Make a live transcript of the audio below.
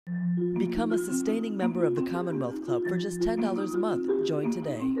Become a sustaining member of the Commonwealth Club for just $10 a month. Join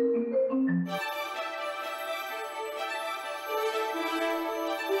today.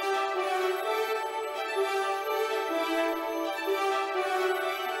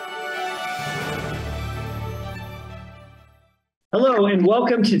 Hello, and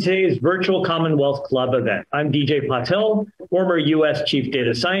welcome to today's virtual Commonwealth Club event. I'm DJ Patil, former U.S. Chief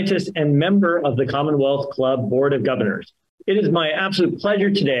Data Scientist and member of the Commonwealth Club Board of Governors. It is my absolute pleasure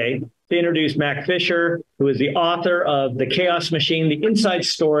today to introduce Mac Fisher, who is the author of The Chaos Machine, the inside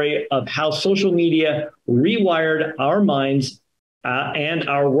story of how social media rewired our minds and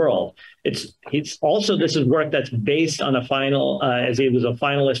our world. This is work that's based on a final, as he was a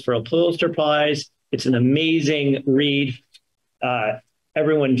finalist for a Pulitzer Prize. It's an amazing read.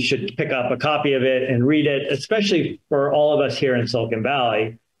 Everyone should pick up a copy of it and read it, especially for all of us here in Silicon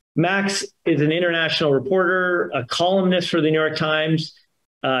Valley. Max is an international reporter, a columnist for the New York Times.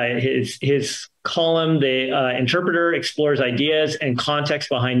 His column, The Interpreter, explores ideas and context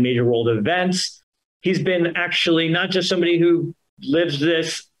behind major world events. He's been actually not just somebody who lives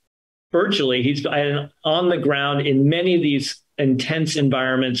this virtually. He's been on the ground in many of these intense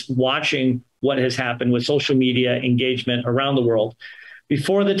environments, watching what has happened with social media engagement around the world.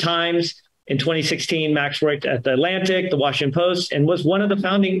 Before the Times, in 2016, Max worked at The Atlantic, The Washington Post, and was one of the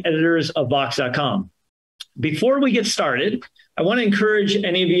founding editors of Vox.com. Before we get started, I want to encourage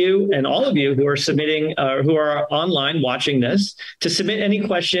any of you and all of you who are submitting, who are online watching this, to submit any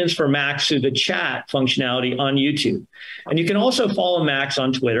questions for Max through the chat functionality on YouTube. And you can also follow Max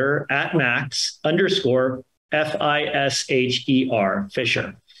on Twitter at Max_FISHER,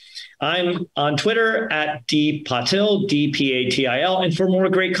 Fisher. I'm on Twitter at dpatil, DPATIL. And for more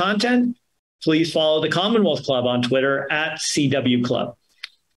great content, please follow the Commonwealth Club on Twitter at CW Club.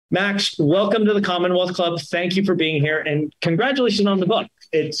 Max, welcome to the Commonwealth Club. Thank you for being here, and congratulations on the book.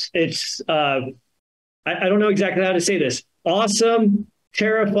 I don't know exactly how to say this. Awesome,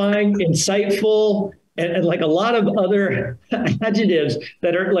 terrifying, insightful, and like a lot of other adjectives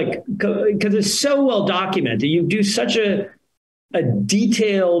that are like, because it's so well documented. You do such a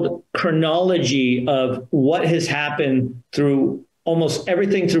detailed chronology of what has happened through almost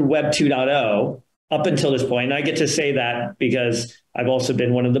everything through Web 2.0 up until this point. And I get to say that because I've also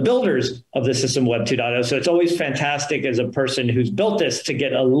been one of the builders of the system Web 2.0. So it's always fantastic as a person who's built this to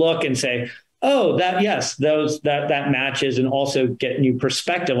get a look and say, oh, that matches, and also get new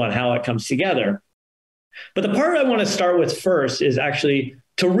perspective on how it comes together. But the part I want to start with first is actually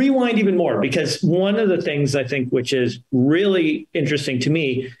to rewind even more, because one of the things I think which is really interesting to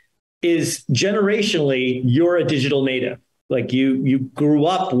me is generationally, you're a digital native. Like you grew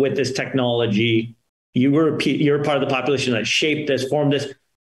up with this technology. You're part of the population that shaped this, formed this.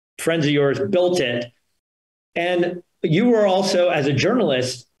 Friends of yours built it. And you were also, as a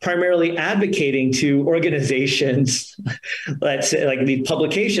journalist, primarily advocating to organizations, let's say, like these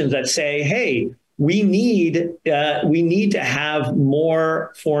publications that say, hey, we need to have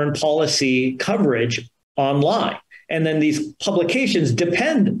more foreign policy coverage online. And then these publications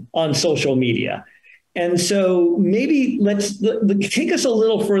depend on social media. And so maybe let's take us a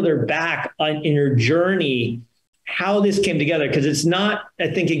little further back in your journey, how this came together, because it's not, I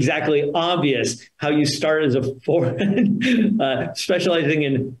think, exactly obvious how you started as a foreign,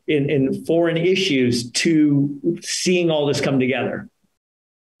 specializing in foreign issues, to seeing all this come together.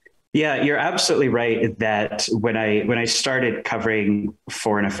 Yeah, you're absolutely right that when I started covering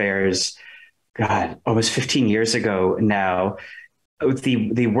foreign affairs, God, almost 15 years ago now,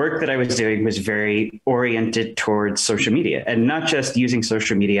 the work that I was doing was very oriented towards social media, and not just using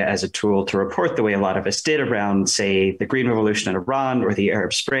social media as a tool to report the way a lot of us did around, say, the Green Revolution in Iran or the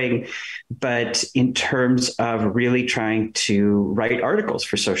Arab Spring, but in terms of really trying to write articles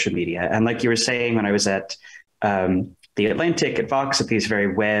for social media. And like you were saying, when I was at The Atlantic, at Vox, at these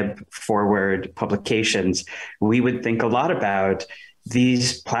very web forward publications, we would think a lot about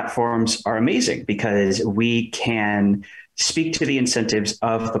these platforms are amazing because we can speak to the incentives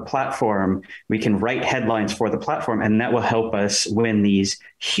of the platform. We can write headlines for the platform, and that will help us win these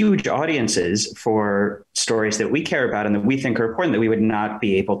huge audiences for stories that we care about and that we think are important that we would not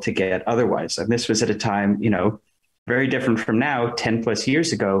be able to get otherwise. And this was at a time, very different from now, 10 plus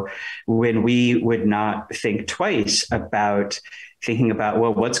years ago, when we would not think twice about thinking about,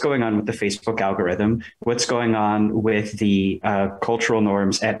 well, what's going on with the Facebook algorithm? What's going on with the cultural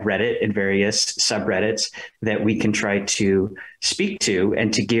norms at Reddit and various subreddits that we can try to speak to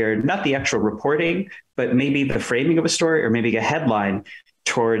and to gear not the actual reporting, but maybe the framing of a story or maybe a headline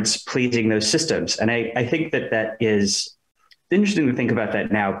towards pleasing those systems. And I think that is interesting to think about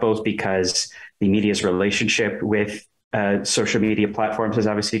that now, both because the media's relationship with social media platforms has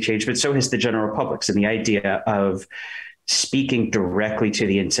obviously changed, but so has the general public. And the idea of speaking directly to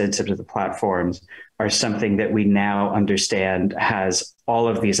the incentives of the platforms are something that we now understand has all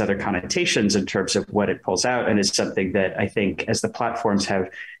of these other connotations in terms of what it pulls out, and is something that I think as the platforms have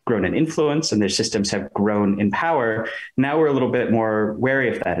grown in influence and their systems have grown in power, now we're a little bit more wary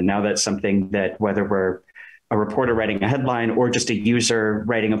of that. And now that's something that, whether we're a reporter writing a headline or just a user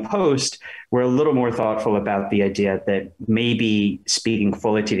writing a post, we're a little more thoughtful about the idea that maybe speaking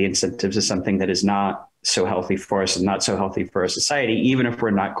fully to the incentives is something that is not so healthy for us and not so healthy for our society, even if we're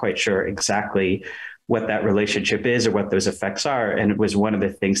not quite sure exactly what that relationship is or what those effects are. And it was one of the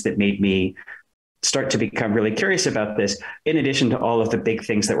things that made me start to become really curious about this, in addition to all of the big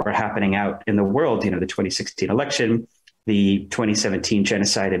things that were happening out in the world, the 2016 election, the 2017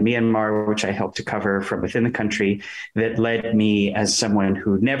 genocide in Myanmar, which I helped to cover from within the country, that led me, as someone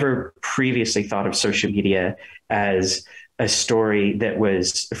who never previously thought of social media as a story that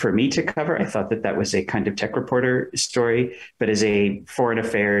was for me to cover. I thought that that was a kind of tech reporter story, but as a foreign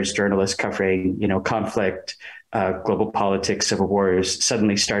affairs journalist covering, conflict, global politics, civil wars,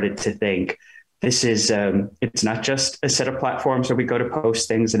 suddenly started to think, this is, it's not just a set of platforms where we go to post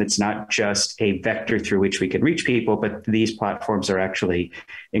things, and it's not just a vector through which we can reach people, but these platforms are actually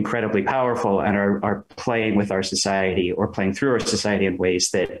incredibly powerful and are playing with our society, or playing through our society in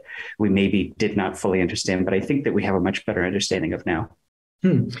ways that we maybe did not fully understand, but I think that we have a much better understanding of now.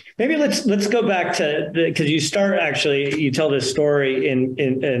 Maybe let's go back to because you tell this story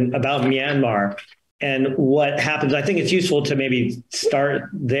in about Myanmar and what happens. I think it's useful to maybe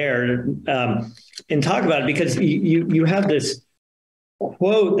start there and talk about it, because you have this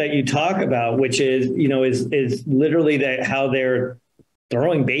quote that you talk about, which is literally that how they're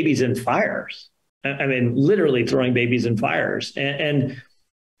throwing babies in fires. I mean, literally throwing babies in fires, and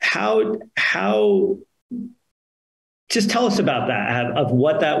how. Just tell us about that, of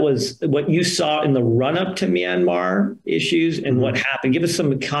what that was, what you saw in the run up to Myanmar issues and what happened. Give us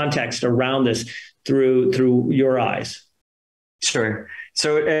some context around this through your eyes. Sure.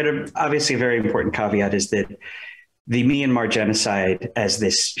 So obviously a very important caveat is that the Myanmar genocide, as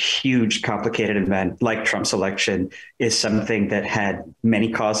this huge, complicated event like Trump's election, is something that had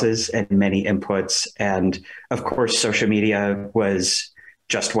many causes and many inputs. And of course, social media was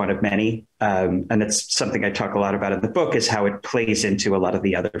just one of many. And that's something I talk a lot about in the book, is how it plays into a lot of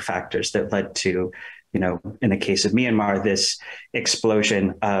the other factors that led to, in the case of Myanmar, this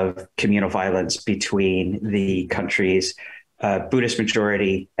explosion of communal violence between the country's Buddhist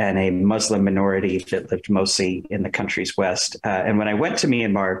majority and a Muslim minority that lived mostly in the country's west. And when I went to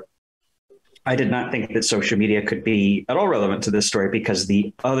Myanmar, I did not think that social media could be at all relevant to this story, because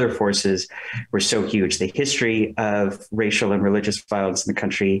the other forces were so huge. The history of racial and religious violence in the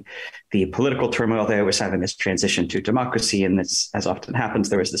country, the political turmoil there was having this transition to democracy. And this, as often happens,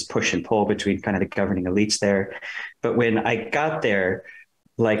 there was this push and pull between kind of the governing elites there. But when I got there,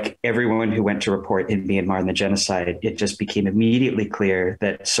 like everyone who went to report in Myanmar and the genocide, it just became immediately clear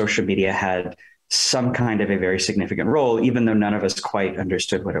that social media had some kind of a very significant role, even though none of us quite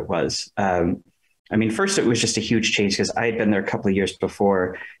understood what it was. First, it was just a huge change, because I had been there a couple of years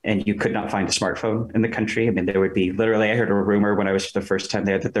before, and you could not find a smartphone in the country. There would be literally, I heard a rumor when I was for the first time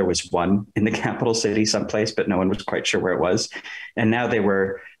there that there was one in the capital city someplace, but no one was quite sure where it was. And now they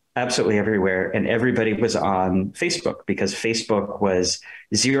were absolutely everywhere, and everybody was on Facebook, because Facebook was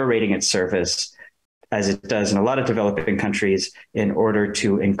zero rating its service, as it does in a lot of developing countries, in order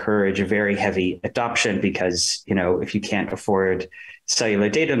to encourage a very heavy adoption. Because, if you can't afford cellular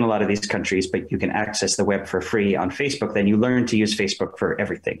data in a lot of these countries, but you can access the web for free on Facebook, then you learn to use Facebook for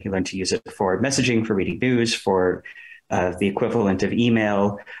everything. You learn to use it for messaging, for reading news, for the equivalent of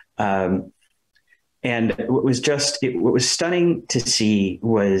email. And what was stunning to see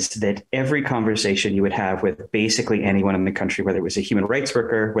was that every conversation you would have with basically anyone in the country, whether it was a human rights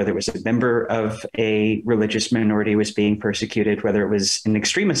worker, whether it was a member of a religious minority who was being persecuted, whether it was an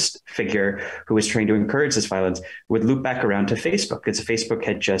extremist figure who was trying to encourage this violence, would loop back around to Facebook, because Facebook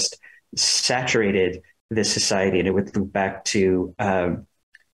had just saturated this society, and it would loop back to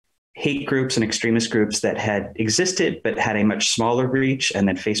hate groups and extremist groups that had existed but had a much smaller reach. And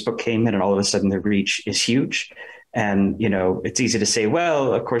then Facebook came in, and all of a sudden the reach is huge. And, it's easy to say,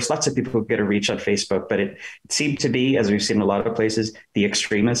 well, of course, lots of people get a reach on Facebook, but it seemed to be, as we've seen in a lot of places, the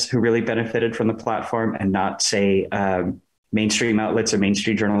extremists who really benefited from the platform, and not, say, mainstream outlets or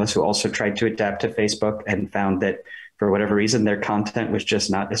mainstream journalists who also tried to adapt to Facebook and found that for whatever reason, their content was just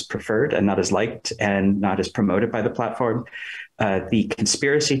not as preferred and not as liked and not as promoted by the platform. The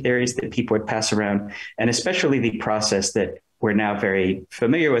conspiracy theories that people would pass around, and especially the process that we're now very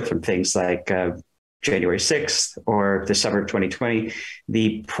familiar with from things like January 6th or the summer of 2020,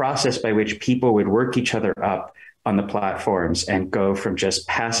 the process by which people would work each other up on the platforms and go from just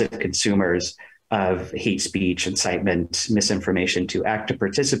passive consumers of hate speech, incitement, misinformation to active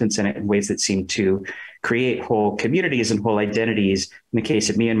participants in it in ways that seem to create whole communities and whole identities, in the case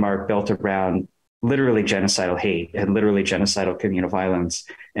of Myanmar, built around literally genocidal hate and literally genocidal communal violence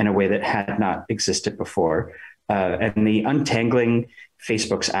in a way that had not existed before. And the untangling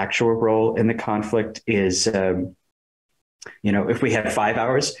Facebook's actual role in the conflict is, if we had 5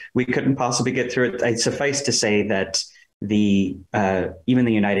 hours, we couldn't possibly get through it. I'd suffice to say that even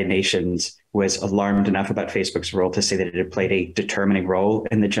the United Nations was alarmed enough about Facebook's role to say that it had played a determining role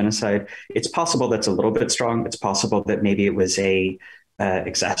in the genocide. It's possible that's a little bit strong. It's possible that maybe it was a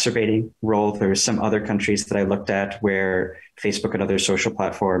exacerbating role. There were some other countries that I looked at where Facebook and other social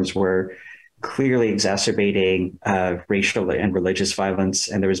platforms were clearly exacerbating racial and religious violence.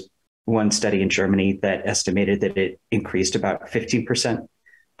 And there was one study in Germany that estimated that it increased about 15%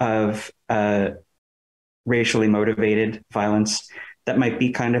 of racially motivated violence. That might be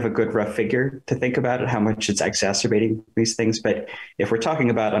kind of a good rough figure to think about it, how much it's exacerbating these things. But if we're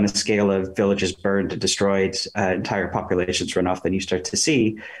talking about on a scale of villages burned, destroyed, entire populations run off, then you start to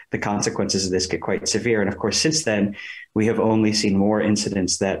see the consequences of this get quite severe. And of course, since then, we have only seen more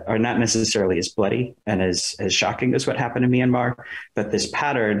incidents that are not necessarily as bloody and as shocking as what happened in Myanmar. But this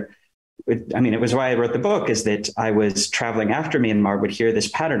pattern, it was why I wrote the book, is that I was traveling after Myanmar, would hear this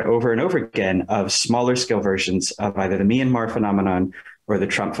pattern over and over again of smaller scale versions of either the Myanmar phenomenon or the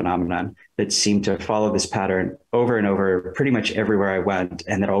Trump phenomenon that seemed to follow this pattern over and over pretty much everywhere I went.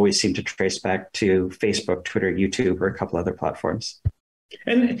 And that always seemed to trace back to Facebook, Twitter, YouTube, or a couple other platforms.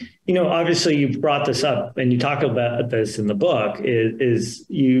 And, obviously you brought this up and you talk about this in the book, is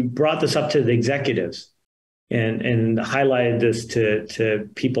you brought this up to the executives and highlighted this to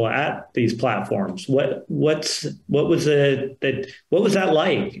people at these platforms. What was that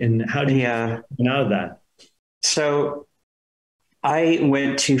like, and how did you get out of that? So I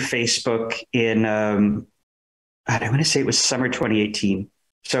went to Facebook in I want to say it was summer 2018.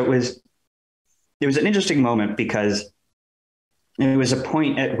 So it was an interesting moment because it was a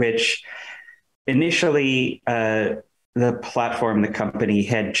point at which initially the platform, the company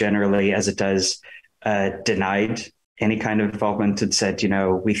had generally, as it does, denied any kind of involvement and said,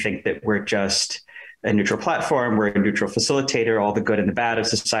 we think that we're just a neutral platform. We're a neutral facilitator. All the good and the bad of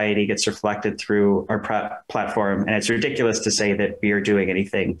society gets reflected through our platform. And it's ridiculous to say that we are doing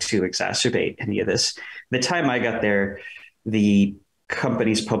anything to exacerbate any of this. The time I got there, the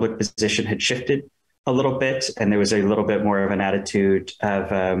company's public position had shifted a little bit, and there was a little bit more of an attitude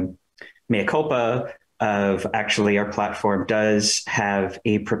of mea culpa, of actually our platform does have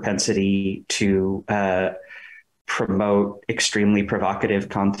a propensity to promote extremely provocative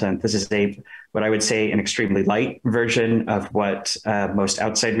content. This is what I would say an extremely light version of what most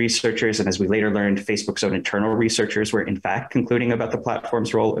outside researchers, and as we later learned, Facebook's own internal researchers were in fact concluding about the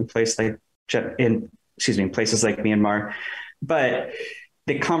platform's role in places like Myanmar. But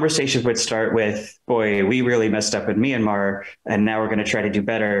the conversation would start with, boy, we really messed up in Myanmar and now we're going to try to do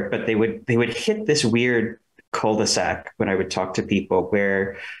better. But they would hit this weird cul-de-sac when I would talk to people,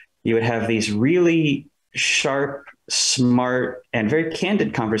 where you would have these really sharp, smart, and very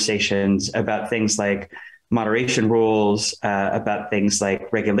candid conversations about things like moderation rules, about things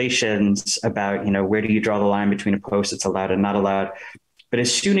like regulations, about, where do you draw the line between a post that's allowed and not allowed. But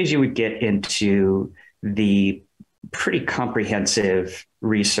as soon as you would get into the pretty comprehensive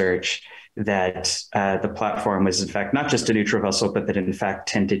research that the platform was in fact not just a neutral vessel, but that in fact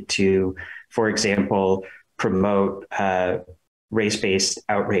tended to, for example, promote race-based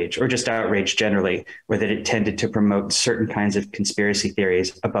outrage or just outrage generally, or that it tended to promote certain kinds of conspiracy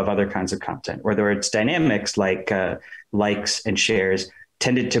theories above other kinds of content, or there were its dynamics like likes and shares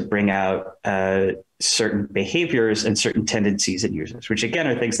tended to bring out certain behaviors and certain tendencies in users, which again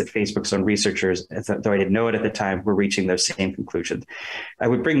are things that Facebook's own researchers, though I didn't know it at the time, were reaching those same conclusions. I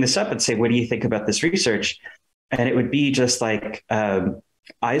would bring this up and say, what do you think about this research? And it would be just like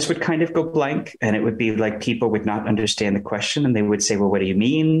eyes would kind of go blank, and it would be like people would not understand the question, and they would say, well, what do you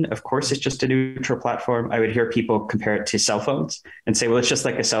mean? Of course, it's just a neutral platform. I would hear people compare it to cell phones and say, well, it's just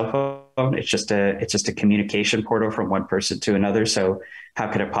like a cell phone. It's just a communication portal from one person to another. So how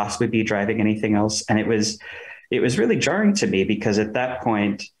could it possibly be driving anything else? And it was really jarring to me, because at that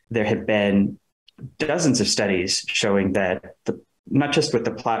point, there had been dozens of studies showing that not just what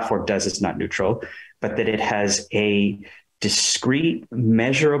the platform does is not neutral, but that it has a discrete,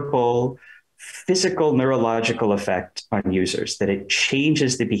 measurable, physical neurological effect on users, that it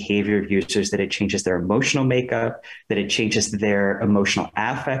changes the behavior of users, that it changes their emotional makeup, that it changes their emotional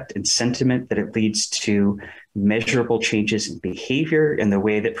affect and sentiment, that it leads to measurable changes in behavior and the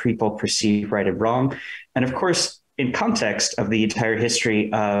way that people perceive right and wrong. And of course, in context of the entire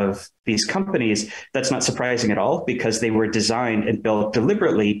history of these companies, that's not surprising at all, because they were designed and built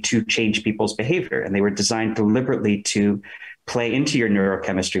deliberately to change people's behavior. And they were designed deliberately to play into your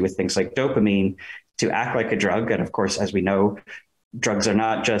neurochemistry with things like dopamine to act like a drug. And of course, as we know, drugs are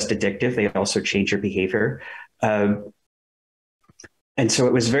not just addictive, they also change your behavior. And so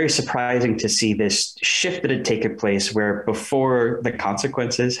it was very surprising to see this shift that had taken place, where before the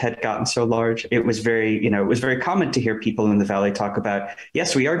consequences had gotten so large, it was very common to hear people in the Valley talk about,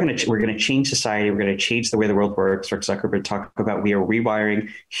 yes, we're going to change society. We're going to change the way the world works. Rick Zuckerberg talked about, we are rewiring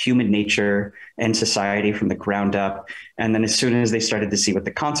human nature and society from the ground up. And then as soon as they started to see what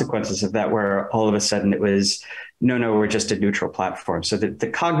the consequences of that were, all of a sudden it was, no, we're just a neutral platform. So the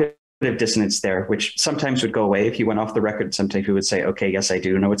cognitive dissonance there, which sometimes would go away if you went off the record. Sometimes we would say, okay, yes, I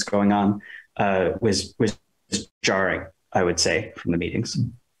do know what's going on, was jarring, I would say, from the meetings.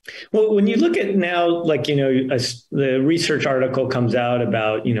 Well, when you look at now, like, the research article comes out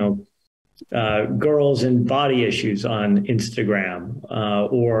about, girls and body issues on Instagram,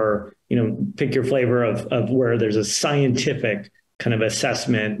 or, pick your flavor of where there's a scientific kind of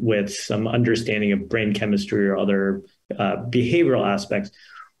assessment with some understanding of brain chemistry or other behavioral aspects.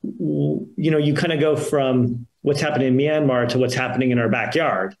 You kind of go from what's happening in Myanmar to what's happening in our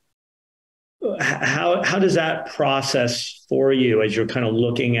backyard. How does that process for you as you're kind of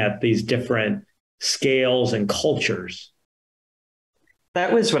looking at these different scales and cultures?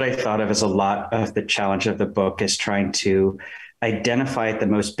 That was what I thought of as a lot of the challenge of the book, is trying to identify at the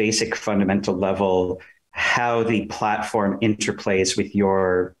most basic fundamental level how the platform interplays with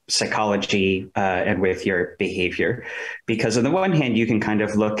your psychology and with your behavior. Because on the one hand, you can kind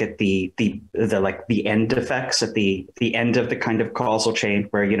of look at the end effects at the end of the kind of causal chain,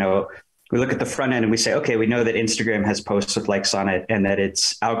 where, we look at the front end and we say, okay, we know that Instagram has posts with likes on it, and that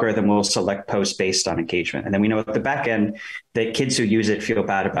its algorithm will select posts based on engagement. And then we know at the back end that kids who use it feel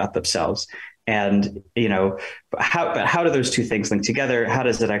bad about themselves. And, how do those two things link together? How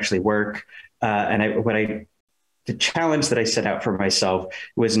does it actually work? The challenge that I set out for myself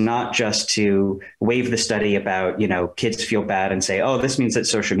was not just to wave the study about, kids feel bad and say, oh, this means that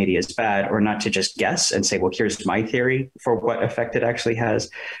social media is bad, or not to just guess and say, well, here's my theory for what effect it actually has,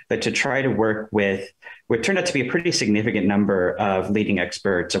 but to try to work with what turned out to be a pretty significant number of leading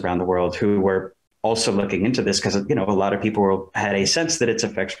experts around the world who were also looking into this, because, a lot of people had a sense that its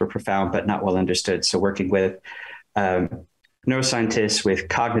effects were profound, but not well understood. So working with neuroscientists, with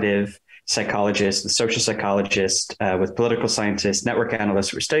cognitive psychologists, the social psychologists, with political scientists, network analysts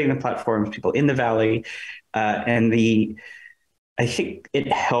who were studying the platforms, people in the Valley. I think it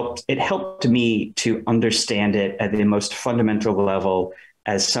helped me to understand it at the most fundamental level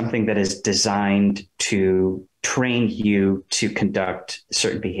as something that is designed to train you to conduct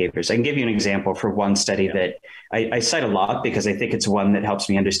certain behaviors. I can give you an example for one study that I cite a lot, because I think it's one that helps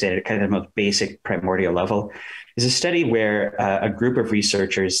me understand it at kind of the most basic primordial level. Is a study where a group of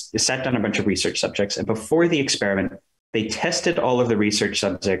researchers sat down a bunch of research subjects, and before the experiment, they tested all of the research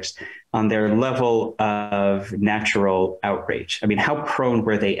subjects on their level of natural outrage. I mean, how prone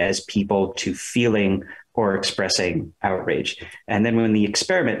were they as people to feeling or expressing outrage? And then when the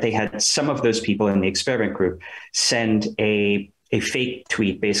experiment, they had some of those people in the experiment group send a fake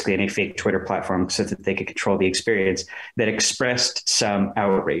tweet, basically in a fake Twitter platform, so that they could control the experience, that expressed some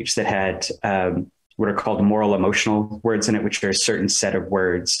outrage, that had what are called moral emotional words in it, which are a certain set of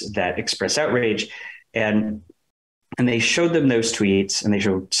words that express outrage. And they showed them those tweets, and they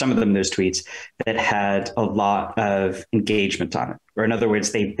showed some of them those tweets that had a lot of engagement on it. Or in other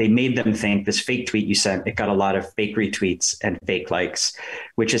words, they made them think this fake tweet you sent, it got a lot of fake retweets and fake likes,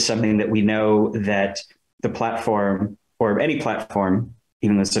 which is something that we know that the platform, or any platform,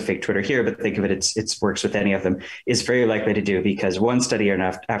 even though it's a fake Twitter here, but think of it, it works with any of them, is very likely to do, because one study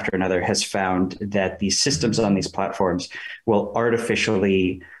after another has found that these systems on these platforms will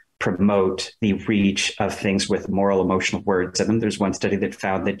artificially promote the reach of things with moral emotional words. And then there's one study that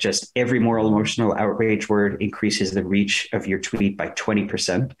found that just every moral emotional outrage word increases the reach of your tweet by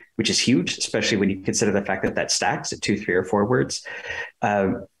 20%, which is huge, especially when you consider the fact that that stacks at 2, 3, or 4 words.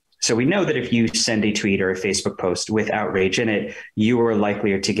 So we know that if you send a tweet or a Facebook post with outrage in it, you are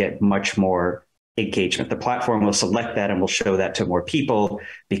likelier to get much more engagement. The platform will select that and will show that to more people,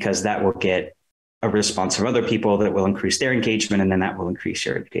 because that will get a response from other people that will increase their engagement, and then that will increase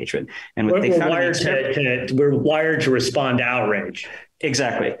your engagement. And what they found, we're wired to respond to outrage.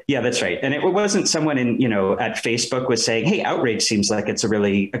 Exactly. Yeah, that's right. And it wasn't someone at Facebook was saying, hey, outrage seems like it's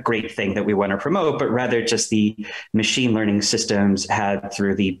a great thing that we want to promote, but rather just the machine learning systems had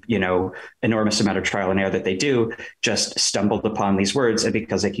through the, enormous amount of trial and error that they do, just stumbled upon these words. And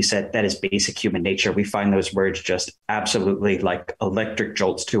because, like you said, that is basic human nature. We find those words just absolutely like electric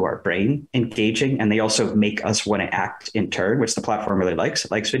jolts to our brain, engaging. And they also make us want to act in turn, which the platform really likes.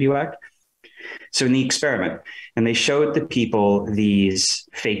 It likes when you act. So in the experiment, and they showed the people these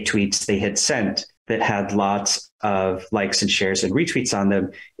fake tweets they had sent that had lots of likes and shares and retweets on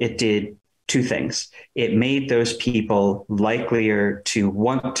them, it did two things. It made those people likelier to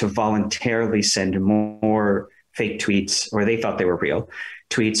want to voluntarily send more fake tweets, or they thought they were real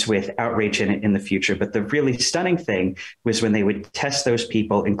tweets with outrage in it in the future. But the really stunning thing was when they would test those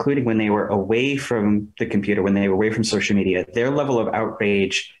people, including when they were away from the computer, when they were away from social media, their level of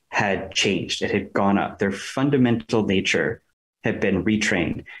outrage had changed. It had gone up. Their fundamental nature had been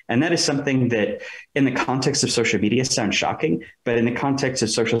retrained. And that is something that in the context of social media sounds shocking, but in the context of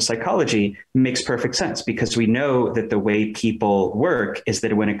social psychology makes perfect sense, because we know that the way people work is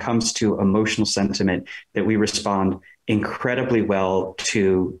that when it comes to emotional sentiment, that we respond incredibly well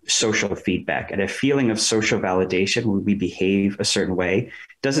to social feedback, and a feeling of social validation when we behave a certain way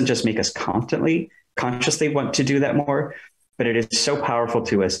doesn't just make us consciously want to do that more, but it is so powerful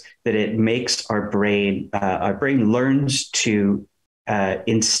to us that it makes our brain learns to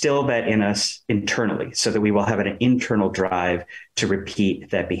instill that in us internally, so that we will have an internal drive to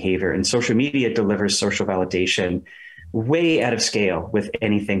repeat that behavior. And social media delivers social validation way out of scale with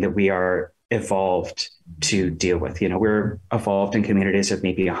anything that we are evolved to deal with. We're evolved in communities of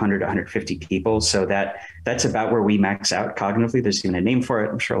maybe 100, 150 people. So that's about where we max out cognitively. There's even a name for it.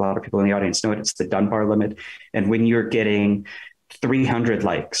 I'm sure a lot of people in the audience know it. It's the Dunbar limit. And when you're getting 300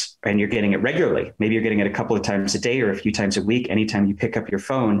 likes and you're getting it regularly, maybe you're getting it a couple of times a day or a few times a week, anytime you pick up your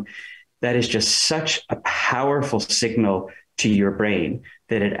phone, that is just such a powerful signal to your brain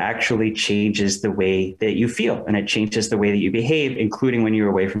that it actually changes the way that you feel, and it changes the way that you behave, including when you're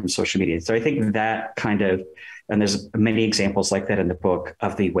away from social media. So I think that and there's many examples like that in the book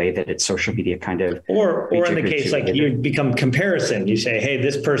of the way that it's social media kind of, or in the case, like you become comparison, you say, hey,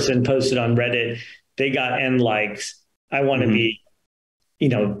 this person posted on Reddit, they got N likes. I want to be,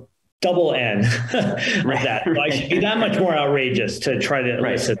 double N of that. So I should be that much more outrageous to try to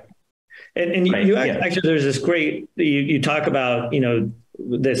elicit. And you actually, there's this great, you talk about,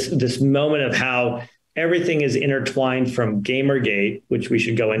 this moment of how everything is intertwined from Gamergate, which we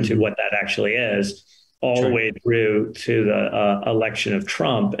should go into what that actually is, all the way through to the election of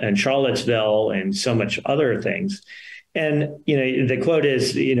Trump and Charlottesville and so much other things. And, the quote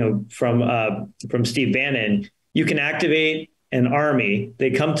is, from Steve Bannon, you can activate an army,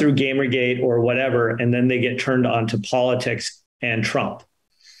 they come through Gamergate or whatever, and then they get turned on to politics and Trump.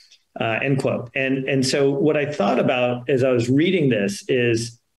 End quote. And so what I thought about as I was reading this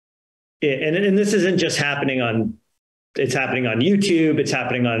is, and this isn't just happening it's happening on YouTube, it's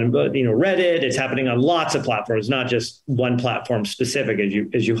happening on Reddit, it's happening on lots of platforms, not just one platform specific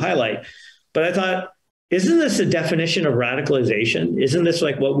as you highlight. But I thought, isn't this a definition of radicalization? Isn't this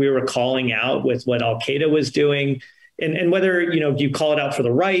like what we were calling out with what Al-Qaeda was doing? And whether, you call it out for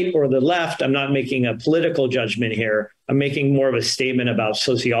the right or the left, I'm not making a political judgment here. I'm making more of a statement about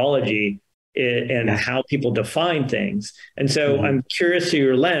sociology and how people define things. And so I'm curious to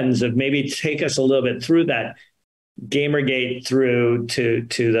your lens of maybe take us a little bit through that Gamergate through to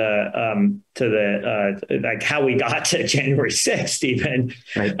the like how we got to January 6th even.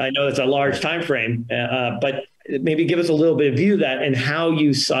 Right. I know it's a large time frame, but maybe give us a little bit of view of that and how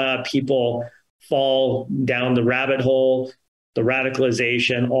you saw people fall down the rabbit hole, the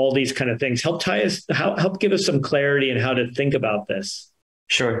radicalization, all these kind of things. Help give us some clarity in how to think about this.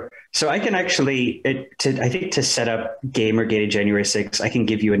 Sure. So I can actually, I think to set up Gamergate January 6th, I can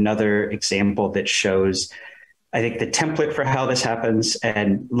give you another example that shows, I think, the template for how this happens.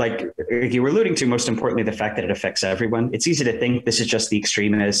 And like you were alluding to, most importantly, the fact that it affects everyone. It's easy to think this is just the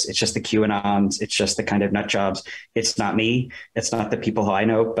extremists. It's just the QAnons. It's just the kind of nut jobs. It's not me. It's not the people who I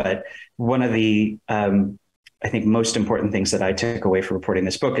know. But one of the, I think, most important things that I took away from reporting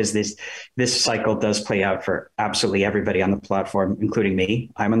this book is this cycle does play out for absolutely everybody on the platform, including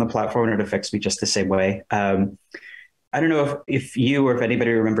me. I'm on the platform and it affects me just the same way. I don't know if you or if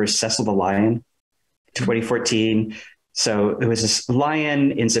anybody remembers Cecil the Lion, 2014. So there was this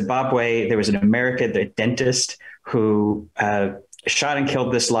lion in Zimbabwe. There was an American, the dentist, who shot and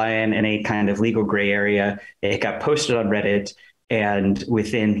killed this lion in a kind of legal gray area. It got posted on Reddit. And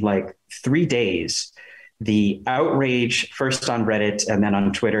within like 3 days, the outrage, first on Reddit and then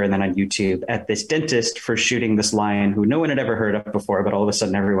on Twitter and then on YouTube, at this dentist for shooting this lion who no one had ever heard of before, but all of a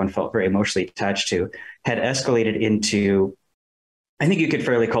sudden everyone felt very emotionally attached to, had escalated into, I think you could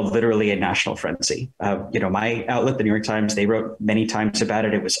fairly call literally a national frenzy. My outlet, the New York Times, they wrote many times about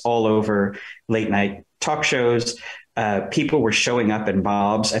it. It was all over late night talk shows. People were showing up in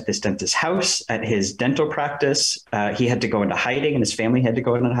mobs at this dentist's house, at his dental practice. He had to go into hiding, and his family had to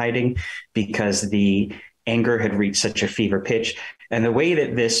go into hiding because the anger had reached such a fever pitch. And the way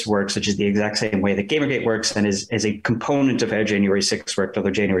that this works, which is the exact same way that Gamergate works and is a component of how January 6th worked,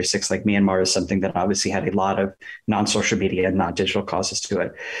 although January 6th, like Myanmar, is something that obviously had a lot of non-social media and non-digital causes to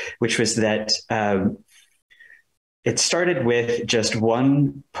it, which was that it started with just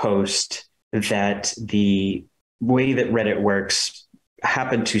one post that the way that Reddit works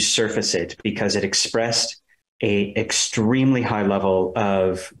happened to surface it because it expressed a extremely high level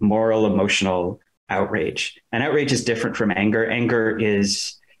of moral, emotional outrage. And outrage is different from anger. Anger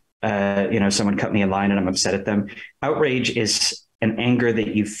is, someone cut me a line and I'm upset at them. Outrage is an anger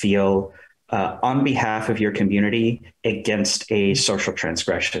that you feel on behalf of your community against a social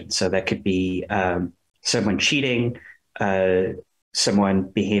transgression. So that could be someone cheating, someone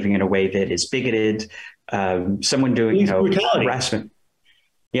behaving in a way that is bigoted, someone doing, harassment.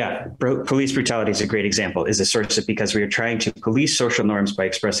 Yeah, police brutality is a great example, is a source of, because we are trying to police social norms by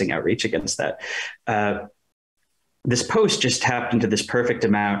expressing outreach against that. This post just tapped into this perfect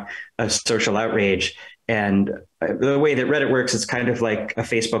amount of social outrage. And the way that Reddit works, it's kind of like a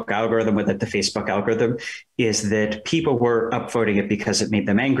Facebook algorithm, with it. The Facebook algorithm is that people were upvoting it because it made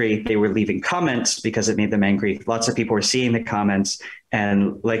them angry. They were leaving comments because it made them angry. Lots of people were seeing the comments.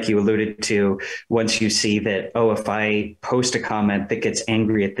 And like you alluded to, once you see that, if I post a comment that gets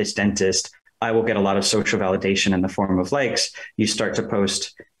angry at this dentist, I will get a lot of social validation in the form of likes. You start to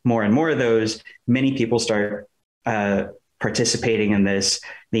post more and more of those. Many people start participating in this.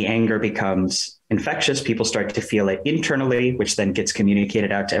 The anger becomes infectious. People start to feel it internally, which then gets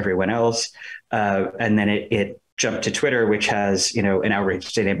communicated out to everyone else. And then it jumped to Twitter, which has, an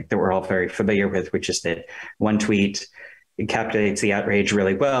outrage dynamic that we're all very familiar with, which is that one tweet encapsulates the outrage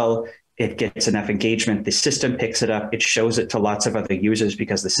really well. It gets enough engagement. The system picks it up. It shows it to lots of other users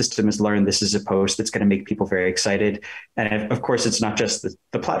because the system has learned this is a post that's going to make people very excited. And of course, it's not just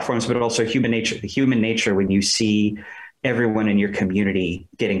the platforms, but also human nature. The human nature, when you see everyone in your community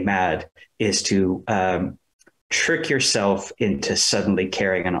getting mad, is to trick yourself into suddenly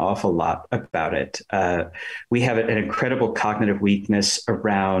caring an awful lot about it. We have an incredible cognitive weakness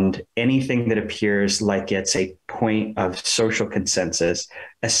around anything that appears like it's a point of social consensus,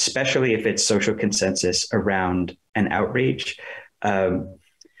 especially if it's social consensus around an outrage.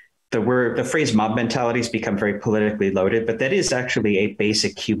 The phrase mob mentality has become very politically loaded, but that is actually a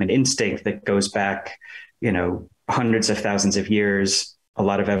basic human instinct that goes back, hundreds of thousands of years. A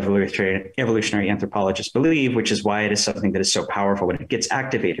lot of evolutionary anthropologists believe, which is why it is something that is so powerful when it gets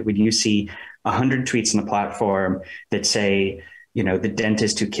activated. When you see 100 tweets on the platform that say, the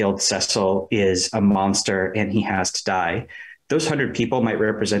dentist who killed Cecil is a monster and he has to die, those 100 people might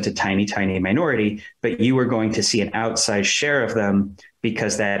represent a tiny, tiny minority, but you are going to see an outsized share of them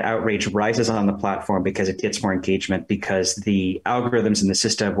because that outrage rises on the platform, because it gets more engagement, because the algorithms in the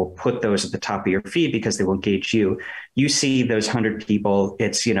system will put those at the top of your feed because they will engage you. You see those 100 people,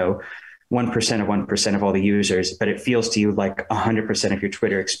 it's, 1% of 1% of all the users, but it feels to you like 100% of your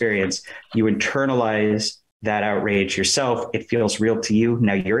Twitter experience. You internalize that outrage yourself. It feels real to you.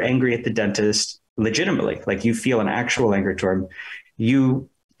 Now you're angry at the dentist legitimately, like you feel an actual anger toward him. You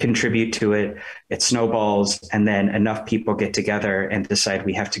contribute to it, it snowballs, and then enough people get together and decide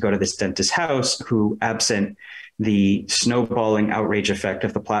we have to go to this dentist's house, who, absent the snowballing outrage effect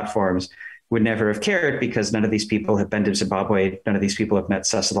of the platforms, would never have cared, because none of these people have been to Zimbabwe. None of these people have met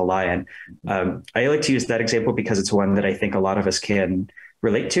Cecil the lion. I like to use that example because it's one that I think a lot of us can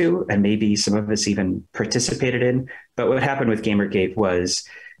relate to, and maybe some of us even participated in. But what happened with Gamergate was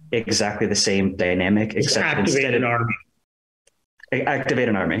exactly the same dynamic, except instead of activate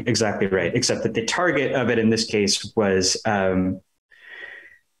an army. Exactly right. Except that the target of it in this case was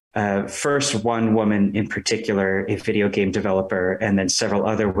first one woman in particular, a video game developer, and then several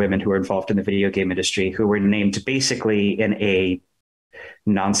other women who were involved in the video game industry, who were named basically in a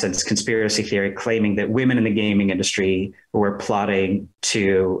nonsense conspiracy theory claiming that women in the gaming industry were plotting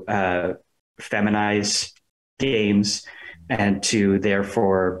to feminize games and to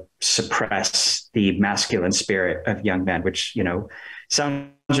therefore suppress the masculine spirit of young men, which, sounds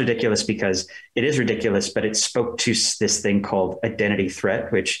ridiculous because it is ridiculous, but it spoke to this thing called identity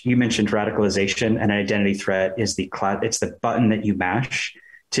threat, which you mentioned radicalization, and an identity threat is it's the button that you mash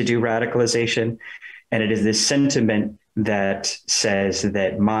to do radicalization. And it is this sentiment that says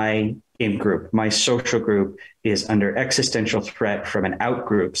that my in-group, my social group is under existential threat from an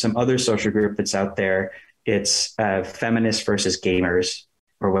out-group, some other social group that's out there. It's feminists versus gamers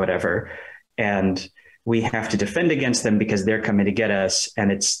or whatever. And we have to defend against them because they're coming to get us. And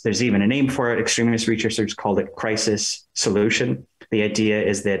there's even a name for it. Extremist researchers called it crisis solution. The idea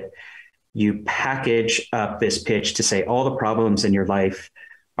is that you package up this pitch to say all the problems in your life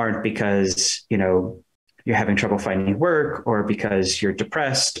aren't because, you're having trouble finding work or because you're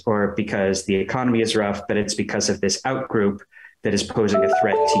depressed or because the economy is rough, but it's because of this out group that is posing a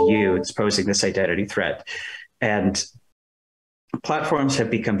threat to you. It's posing this identity threat. And platforms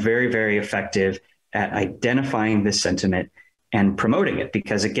have become very, very effective at identifying this sentiment and promoting it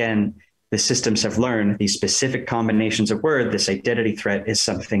because, again, the systems have learned these specific combinations of words. This identity threat is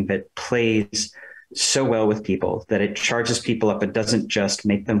something that plays so well with people that it charges people up. It doesn't just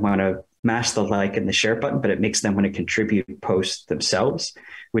make them want to mash the like and the share button, but it makes them want to contribute posts themselves,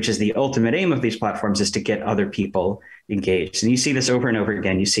 which is the ultimate aim of these platforms, is to get other people engaged. And you see this over and over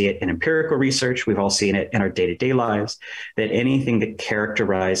again. You see it in empirical research. We've all seen it in our day-to-day lives, that anything that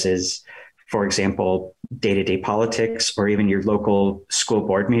characterizes, for example, day-to-day politics or even your local school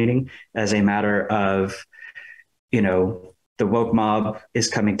board meeting as a matter of, the woke mob is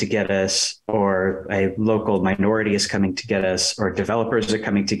coming to get us, or a local minority is coming to get us, or developers are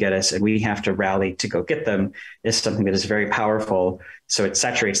coming to get us, and we have to rally to go get them, is something that is very powerful. So it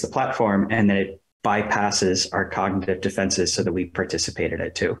saturates the platform and then it bypasses our cognitive defenses so that we participate in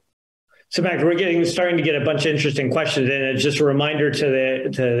it too. So Max, we're starting to get a bunch of interesting questions, and it's just a reminder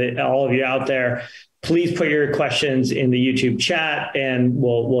to all of you out there, please put your questions in the YouTube chat and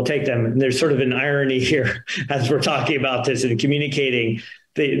we'll take them. And there's sort of an irony here as we're talking about this and communicating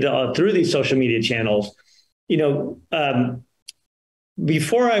through these social media channels. Before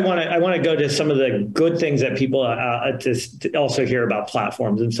I want to go to some of the good things that people to also hear about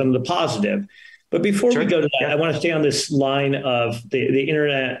platforms and some of the positive. But before we go to that, I want to stay on this line of the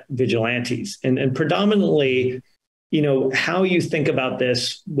internet vigilantes and predominantly, how you think about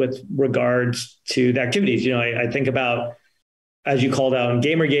this with regards to the activities. I think about, as you called out in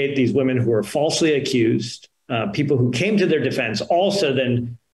Gamergate, these women who were falsely accused, people who came to their defense also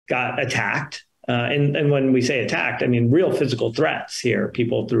then got attacked. And when we say attacked, I mean real physical threats here.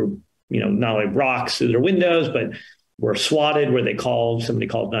 People threw, not only rocks through their windows, but were swatted where somebody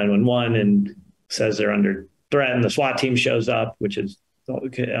called 911 and says they're under threat, and the SWAT team shows up, which is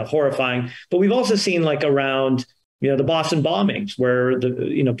horrifying. But we've also seen around, the Boston bombings where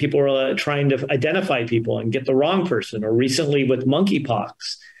people are trying to identify people and get the wrong person, or recently with monkeypox.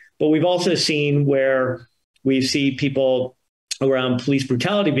 But we've also seen where we see people around police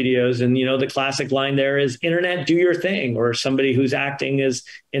brutality videos. And, the classic line there is internet, do your thing, or somebody who's acting as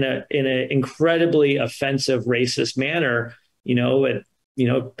in an incredibly offensive, racist manner,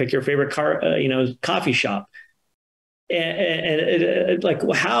 pick your favorite coffee shop. And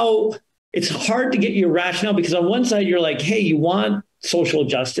how it's hard to get your rationale, because on one side you're like, hey, you want social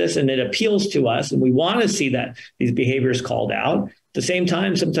justice and it appeals to us and we want to see that these behaviors called out. At the same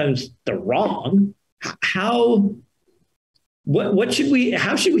time, sometimes they're wrong. How should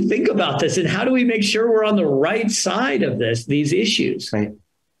we think about this, and how do we make sure we're on the right side of these issues? Right.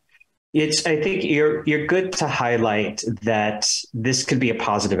 I think you're good to highlight that this could be a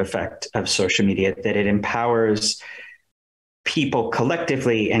positive effect of social media, that it empowers people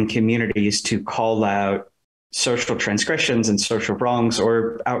collectively and communities to call out social transgressions and social wrongs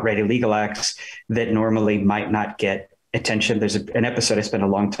or outright illegal acts that normally might not get attention. There's an episode I spent a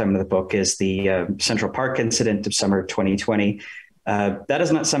long time in the book, is the Central Park incident of summer 2020. That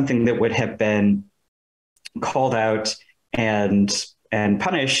is not something that would have been called out and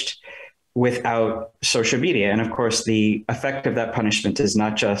punished without social media. And of course, the effect of that punishment is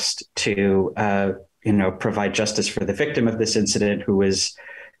not just to provide justice for the victim of this incident who was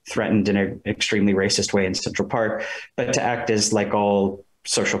threatened in an extremely racist way in Central Park, but to act as, like all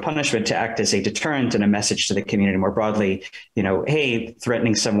social punishment, to act as a deterrent and a message to the community more broadly. Hey,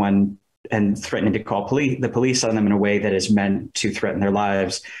 threatening someone and threatening to call the police on them in a way that is meant to threaten their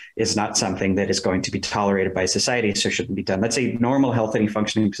lives is not something that is going to be tolerated by society, so shouldn't be done. That's a normal, healthy,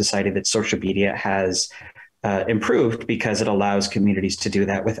 functioning society that social media has improved, because it allows communities to do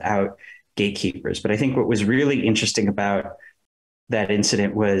that without gatekeepers. But I think what was really interesting about that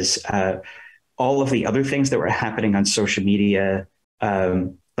incident was all of the other things that were happening on social media,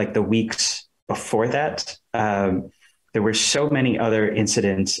 like the weeks before that. There were so many other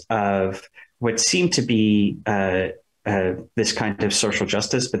incidents of what seemed to be this kind of social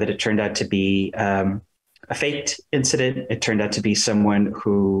justice, but that it turned out to be a faked incident. It turned out to be someone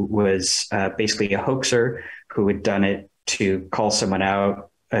who was basically a hoaxer who had done it to call someone out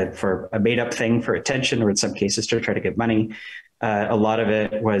for a made up thing for attention, or in some cases to try to get money. A lot of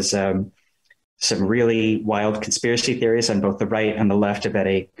it was some really wild conspiracy theories on both the right and the left about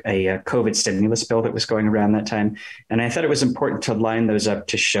a COVID stimulus bill that was going around that time. And I thought it was important to line those up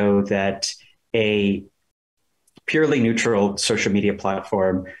to show that a purely neutral social media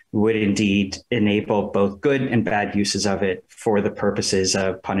platform would indeed enable both good and bad uses of it for the purposes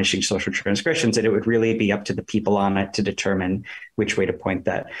of punishing social transgressions. And it would really be up to the people on it to determine which way to point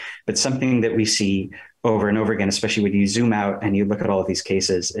that. But something that we see over and over again, especially when you zoom out and you look at all of these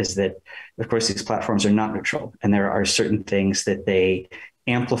cases, is that, of course, these platforms are not neutral. And there are certain things that they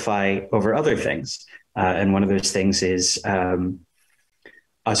amplify over other things. And one of those things is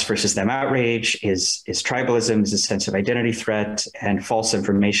us versus them outrage, is tribalism, is a sense of identity threat, and false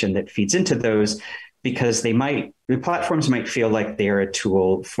information that feeds into those, because the platforms might feel like they're a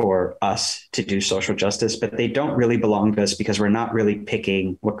tool for us to do social justice, but they don't really belong to us because we're not really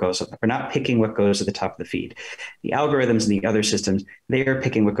picking what goes. We're not picking what goes to the top of the feed. The algorithms and the other systems, they are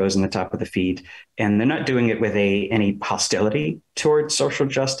picking what goes in the top of the feed, and they're not doing it with any hostility towards social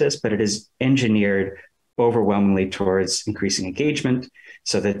justice, but it is engineered overwhelmingly towards increasing engagement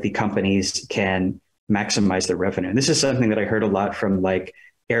so that the companies can maximize their revenue. And this is something that I heard a lot from like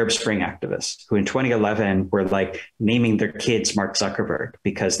Arab Spring activists who in 2011 were like naming their kids Mark Zuckerberg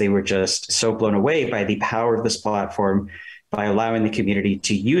because they were just so blown away by the power of this platform, by allowing the community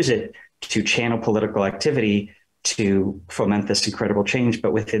to use it to channel political activity to foment this incredible change.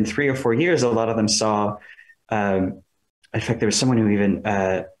 But within 3 or 4 years, a lot of them saw, in fact, there was someone who even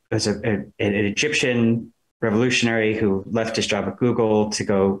was an Egyptian revolutionary who left his job at Google to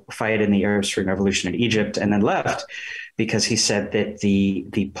go fight in the Arab Spring Revolution in Egypt and then left because he said that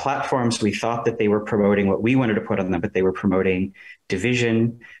the platforms, we thought that they were promoting what we wanted to put on them, but they were promoting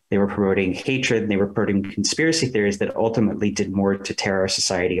division, they were promoting hatred, and they were promoting conspiracy theories that ultimately did more to tear our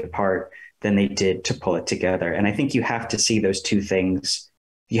society apart than they did to pull it together. And I think you have to see those two things.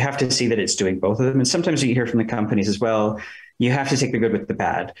 You have to see that it's doing both of them. And sometimes you hear from the companies as well, you have to take the good with the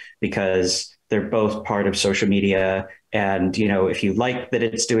bad because they're both part of social media. And, you know, if you like that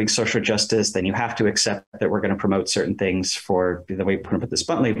it's doing social justice, then you have to accept that we're going to promote certain things for the way we put this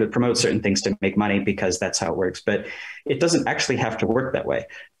bluntly, but promote certain things to make money because that's how it works. But it doesn't actually have to work that way.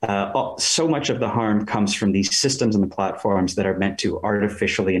 So much of the harm comes from these systems and the platforms that are meant to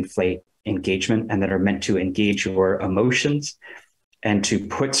artificially inflate engagement and that are meant to engage your emotions and to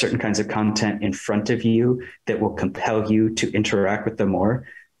put certain kinds of content in front of you that will compel you to interact with them more.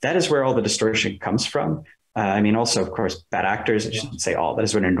 That is where all the distortion comes from. I mean, also, of course, bad actors, I shouldn't say all, that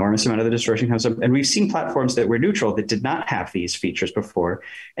is where an enormous amount of the distortion comes from. And we've seen platforms that were neutral that did not have these features before.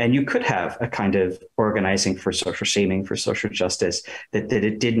 And you could have a kind of organizing for social shaming, for social justice, that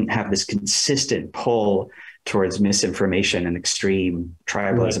it didn't have this consistent pull towards misinformation and extreme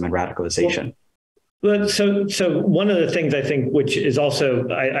tribalism and radicalization. Well, so one of the things I think, which is also,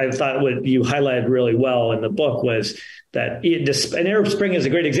 I thought what you highlighted really well in the book was that and Arab Spring is a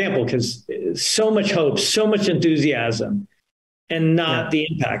great example because so much hope, so much enthusiasm, and not the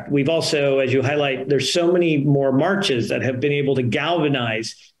impact. We've also, as you highlight, there's so many more marches that have been able to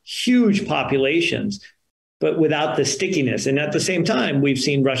galvanize huge populations, but without the stickiness. And at the same time, we've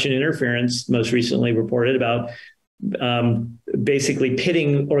seen Russian interference, most recently reported about basically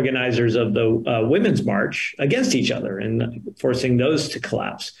pitting organizers of the Women's March against each other and forcing those to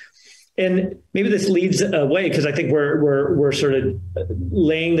collapse. And maybe this leads away because I think we're sort of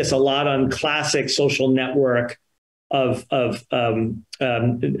laying this a lot on classic social network of like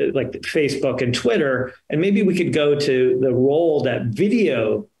Facebook and Twitter. And maybe we could go to the role that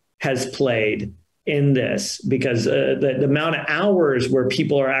video has played in this, because the amount of hours where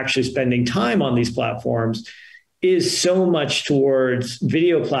people are actually spending time on these platforms is so much towards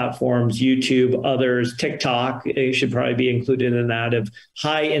video platforms, YouTube, others, TikTok, it should probably be included in that, of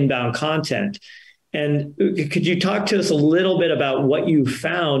high inbound content. And could you talk to us a little bit about what you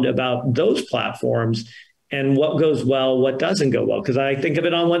found about those platforms and what goes well, what doesn't go well? Because I think of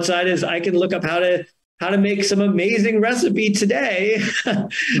it on one side as I can look up how to make some amazing recipe today,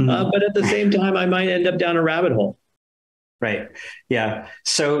 but at the same time, I might end up down a rabbit hole. Right. Yeah.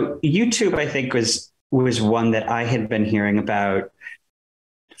 So YouTube, I think, was one that I had been hearing about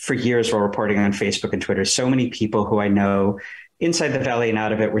for years while reporting on Facebook and Twitter. So many people who I know inside the Valley and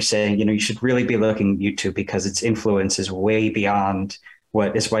out of it were saying, you know, you should really be looking at YouTube because its influence is way beyond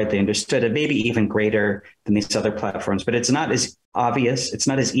what is widely understood and maybe even greater than these other platforms. But it's not as obvious. It's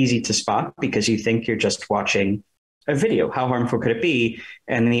not as easy to spot because you think you're just watching a video. How harmful could it be?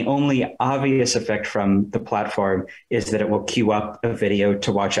 And the only obvious effect from the platform is that it will queue up a video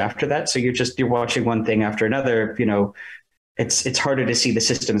to watch after that. So you're watching one thing after another. It's harder to see the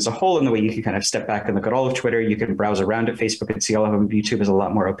system as a whole in the way you can kind of step back and look at all of Twitter. You can browse around at Facebook and see all of them. YouTube is a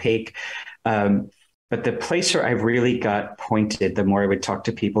lot more opaque. But the place where I really got pointed, the more I would talk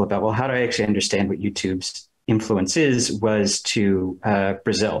to people about, well, how do I actually understand what YouTube's influence is, was to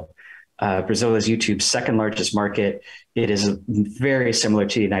Brazil. Brazil is YouTube's second largest market. It is very similar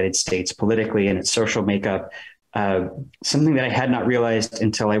to the United States politically and its social makeup. Something that I had not realized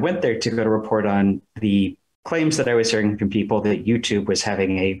until I went there to go to report on the claims that I was hearing from people that YouTube was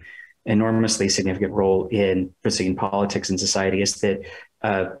having a enormously significant role in Brazilian politics and society, is that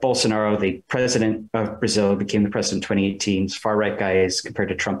Bolsonaro, the president of Brazil, became the president in 2018. Far right guys compared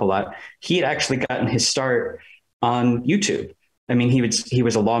to Trump a lot. He had actually gotten his start on YouTube. I mean, he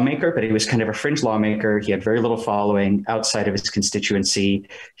was a lawmaker, but he was kind of a fringe lawmaker. He had very little following outside of his constituency.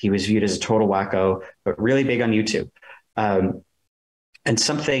 He was viewed as a total wacko, but really big on YouTube. And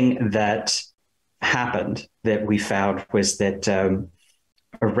something that happened that we found was that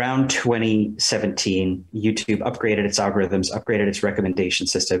around 2017, YouTube upgraded its algorithms, upgraded its recommendation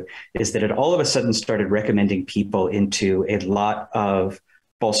system, is that it all of a sudden started recommending people into a lot of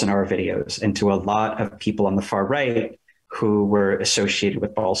Bolsonaro videos, into a lot of people on the far right who were associated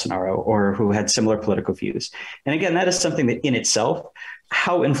with Bolsonaro or who had similar political views. And again, that is something that in itself,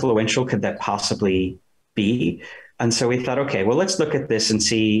 how influential could that possibly be? And so we thought, okay, well, let's look at this and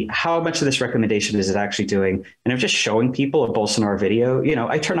see how much of this recommendation is it actually doing. And of just showing people a Bolsonaro video,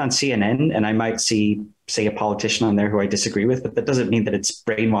 I turn on CNN and I might see, say, a politician on there who I disagree with, but that doesn't mean that it's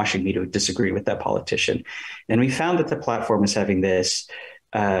brainwashing me to disagree with that politician. And we found that the platform was having this,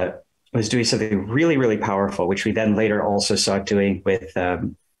 was doing something really, really powerful, which we then later also saw it doing with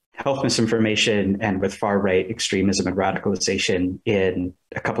health misinformation and with far right extremism and radicalization in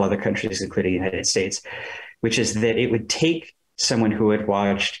a couple other countries, including the United States, which is that it would take someone who had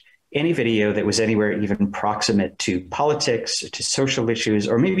watched any video that was anywhere even proximate to politics, to social issues,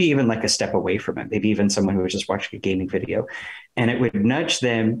 or maybe even like a step away from it, maybe even someone who was just watching a gaming video, and it would nudge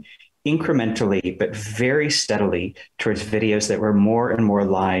them incrementally, but very steadily towards videos that were more and more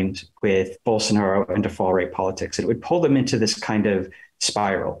aligned with Bolsonaro and to far right politics. And it would pull them into this kind of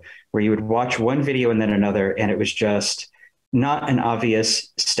spiral where you would watch one video and then another, and it was just not an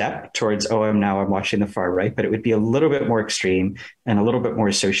obvious step towards, oh, I'm watching the far right, but it would be a little bit more extreme and a little bit more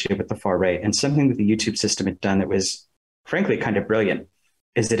associated with the far right. And something that the YouTube system had done that was frankly kind of brilliant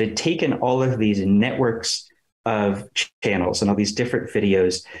is that it had taken all of these networks of channels and all these different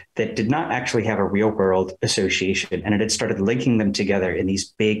videos that did not actually have a real world association, and it had started linking them together in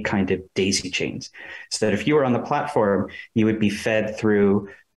these big kind of daisy chains, so that if you were on the platform, you would be fed through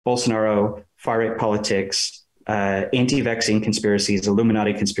Bolsonaro, far right politics, anti-vaccine conspiracies,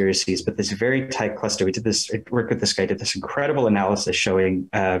 Illuminati conspiracies, but this very tight cluster. I worked with this guy, did this incredible analysis showing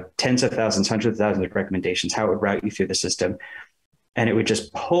tens of thousands, hundreds of thousands of recommendations, how it would route you through the system. And it would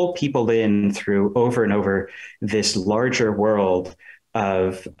just pull people in through over and over this larger world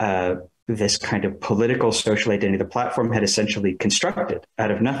of this kind of political social identity the platform had essentially constructed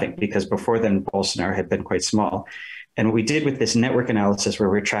out of nothing, because before then, Bolsonaro had been quite small. And what we did with this network analysis, where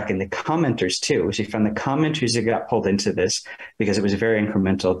we're tracking the commenters too, is we found the commenters that got pulled into this because it was very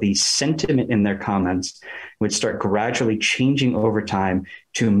incremental. The sentiment in their comments would start gradually changing over time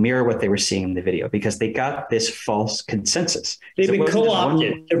to mirror what they were seeing in the video, because they got this false consensus. They've been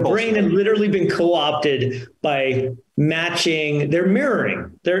co-opted. Their brain had literally been co-opted by matching. They're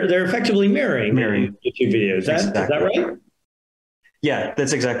mirroring. They're effectively mirroring YouTube videos. Is that right? Yeah,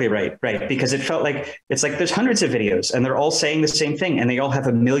 that's exactly right. Right. Because it felt like there's hundreds of videos and they're all saying the same thing and they all have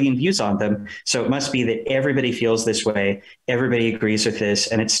 1 million views on them. So it must be that everybody feels this way. Everybody agrees with this,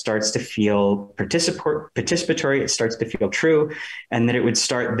 and it starts to feel participatory. It starts to feel true. And then it would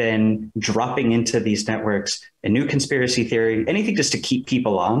start then dropping into these networks a new conspiracy theory, anything just to keep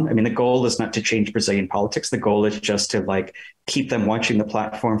people on. I mean, the goal is not to change Brazilian politics. The goal is just to keep them watching the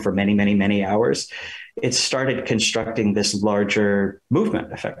platform for many, many, many hours. It started constructing this larger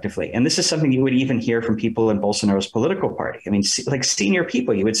movement effectively. And this is something you would even hear from people in Bolsonaro's political party. I mean, like senior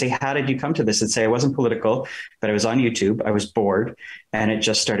people, you would say, how did you come to this? And say, I wasn't political, but I was on YouTube. I was bored. And it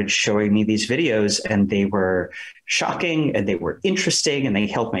just started showing me these videos, and they were shocking and they were interesting and they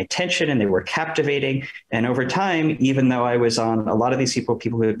held my attention and they were captivating. And over time, even though I was on a lot of these people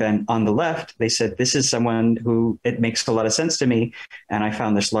who had been on the left, they said, this is someone who it makes a lot of sense to me. And I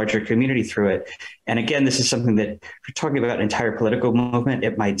found this larger community through it. And again, this is something that, if you're talking about an entire political movement,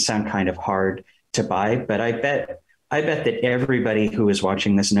 it might sound kind of hard to buy, but I bet I bet that everybody who is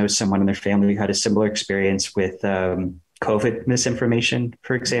watching this knows someone in their family who had a similar experience with COVID misinformation,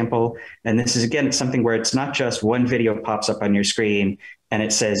 for example. And this is, again, something where it's not just one video pops up on your screen and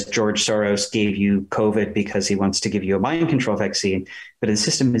it says George Soros gave you COVID because he wants to give you a mind control vaccine. But the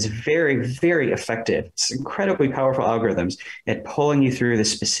system is very, very effective. It's incredibly powerful algorithms at pulling you through the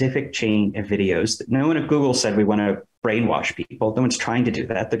specific chain of videos that no one at Google said we want to brainwash people. No one's trying to do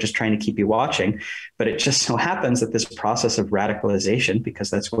that. They're just trying to keep you watching. But it just so happens that this process of radicalization, because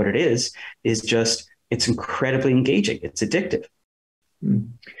that's what it is just, it's incredibly engaging. It's addictive.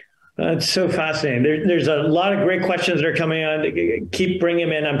 It's so fascinating. There's a lot of great questions that are coming on. Keep bringing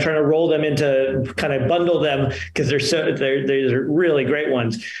them in. I'm trying to roll them into, kind of bundle them, because they're really great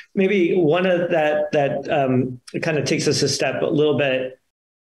ones. Maybe one of that kind of takes us a step a little bit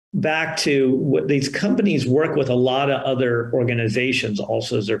back to what these companies work with a lot of other organizations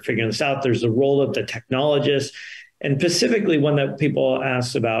also as they're figuring this out. There's the role of the technologists. And specifically, one that people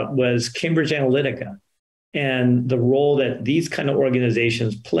asked about was Cambridge Analytica and the role that these kind of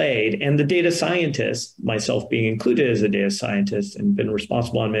organizations played, and the data scientists, myself being included as a data scientist and been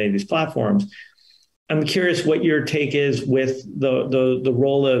responsible on many of these platforms. I'm curious what your take is with the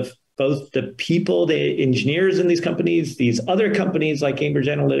role of both the people, the engineers in these companies, these other companies like Cambridge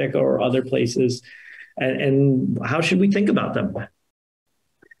Analytica or other places, and how should we think about them?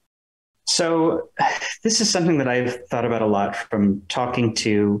 So this is something that I've thought about a lot from talking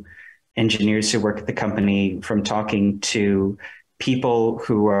to engineers who work at the company, from talking to people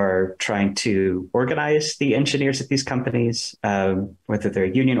who are trying to organize the engineers at these companies, whether they're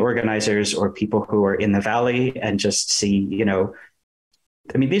union organizers or people who are in the Valley and just see,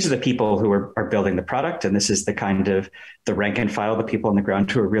 these are the people who are building the product. And this is the kind of the rank and file, the people on the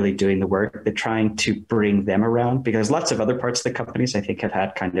ground who are really doing the work. They're trying to bring them around, because lots of other parts of the companies, I think, have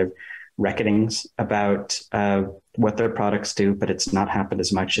had kind of reckonings about what their products do, but it's not happened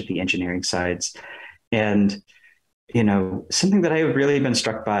as much at the engineering sides. And, something that I've really been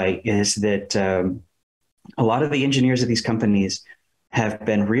struck by is that a lot of the engineers of these companies have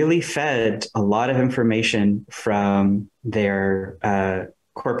been really fed a lot of information from their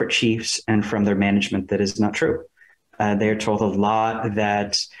corporate chiefs and from their management that is not true. They're told a lot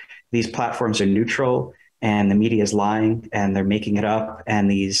that these platforms are neutral and the media is lying and they're making it up, and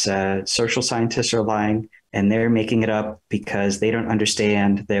these social scientists are lying and they're making it up because they don't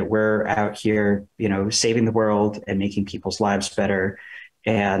understand that we're out here, saving the world and making people's lives better.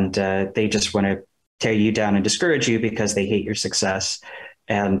 And they just want to tear you down and discourage you because they hate your success.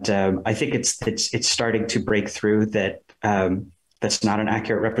 And I think it's starting to break through that that's not an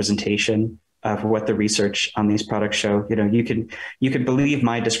accurate representation of what the research on these products show. You can believe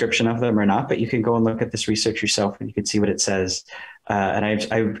my description of them or not, but you can go and look at this research yourself and you can see what it says. And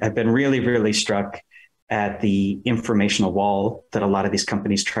I've been really, really struck at the informational wall that a lot of these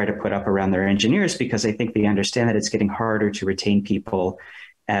companies try to put up around their engineers, because I think they understand that it's getting harder to retain people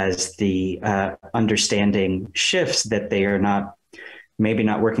as the understanding shifts, that they are maybe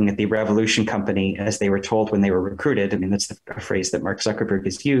not working at the revolution company as they were told when they were recruited. I mean, that's a phrase that Mark Zuckerberg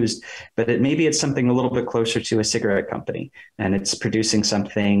has used, but maybe it's something a little bit closer to a cigarette company, and it's producing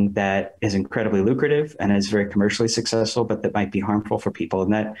something that is incredibly lucrative and is very commercially successful, but that might be harmful for people.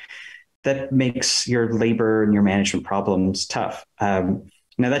 And that makes your labor and your management problems tough. Now,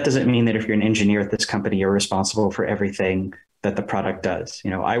 that doesn't mean that if you're an engineer at this company, you're responsible for everything that the product does.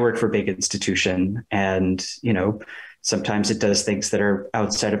 I work for a big institution, and, sometimes it does things that are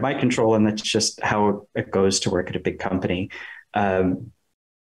outside of my control, and that's just how it goes to work at a big company. But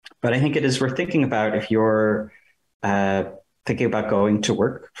I think it is worth thinking about if you're thinking about going to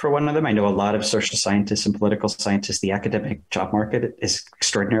work for one of them. I know a lot of social scientists and political scientists, the academic job market is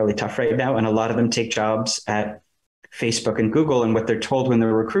extraordinarily tough right now, and a lot of them take jobs at Facebook and Google. And what they're told when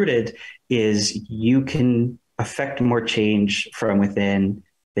they're recruited is you can affect more change from within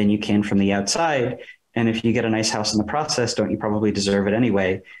than you can from the outside. And if you get a nice house in the process, don't you probably deserve it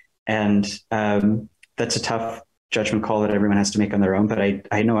anyway? And that's a tough judgment call that everyone has to make on their own. But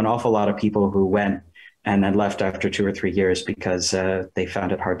I know an awful lot of people who went and then left after 2 or 3 years because they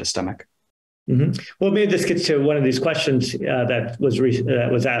found it hard to stomach. Mm-hmm. Well, maybe this gets to one of these questions that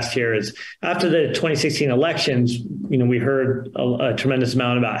was asked here. Is after the 2016 elections, we heard a tremendous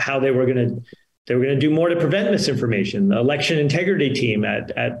amount about how they were going to do more to prevent misinformation. The election integrity team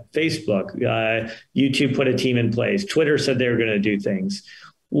at Facebook, YouTube put a team in place. Twitter said they were going to do things.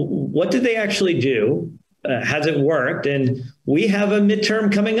 What did they actually do? Has it worked? And we have a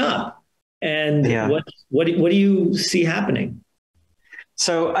midterm coming up. And what do you see happening?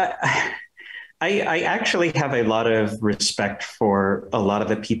 So I actually have a lot of respect for a lot of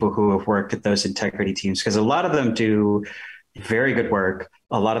the people who have worked at those integrity teams, because a lot of them do very good work.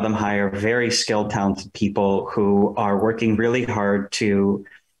 A lot of them hire very skilled, talented people who are working really hard to,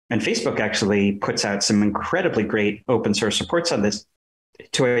 and Facebook actually puts out some incredibly great open source reports on this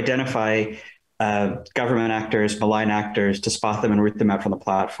to identify government actors, malign actors, to spot them and root them out from the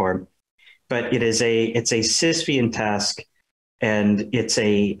platform. But it's a Sisyphean task, and it's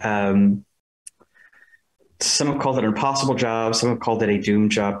some have called it an impossible job. Some have called it a doom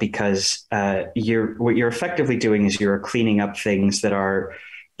job, because what you're effectively doing is you're cleaning up things that are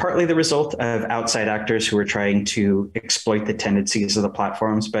partly the result of outside actors who are trying to exploit the tendencies of the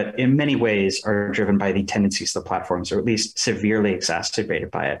platforms, but in many ways are driven by the tendencies of the platforms, or at least severely exacerbated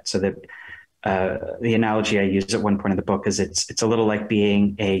by it. So that the analogy I use at one point in the book is it's a little like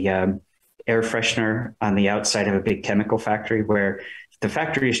being a air freshener on the outside of a big chemical factory, where the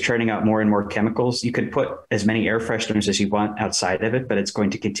factory is churning out more and more chemicals. You could put as many air fresheners as you want outside of it, but it's going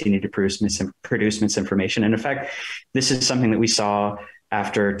to continue to produce misinformation. And in fact, this is something that we saw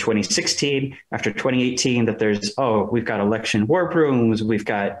after 2016, after 2018, that we've got election war rooms, we've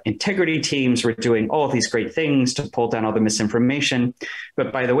got integrity teams, we're doing all of these great things to pull down all the misinformation.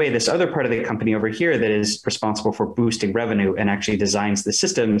 But by the way, this other part of the company over here that is responsible for boosting revenue and actually designs the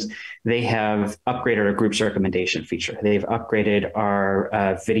systems, they have upgraded our group's recommendation feature. They've upgraded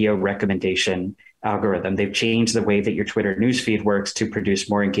our video recommendation algorithm. They've changed the way that your Twitter newsfeed works to produce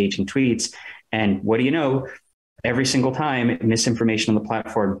more engaging tweets. And what do you know? Every single time, misinformation on the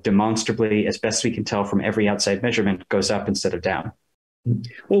platform demonstrably, as best we can tell from every outside measurement, goes up instead of down.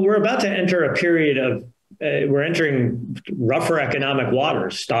 Well, we're about to enter a period of, we're entering rougher economic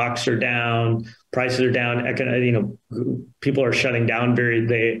waters. Stocks are down, prices are down. People are shutting down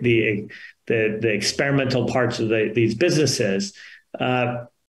the experimental parts of these businesses. That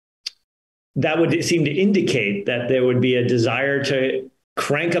would seem to indicate that there would be a desire to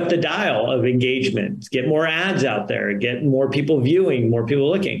crank up the dial of engagement, get more ads out there, get more people viewing, more people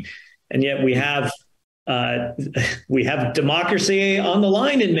looking. And yet we have democracy on the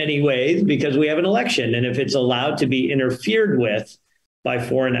line in many ways, because we have an election. And if it's allowed to be interfered with by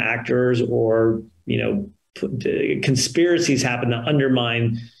foreign actors, or, conspiracies happen to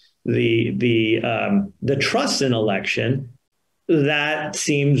undermine the trust in election, that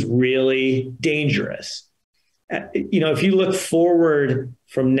seems really dangerous. If you look forward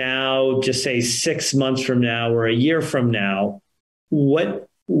from now, just say 6 months from now or a year from now, what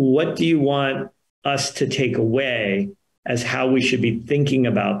do you want us to take away as how we should be thinking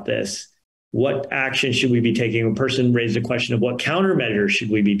about this? What action should we be taking? A person raised the question of what countermeasures should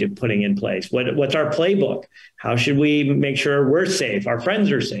we be putting in place? What's our playbook? How should we make sure we're safe, our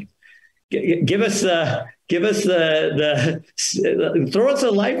friends are safe? Give us throw us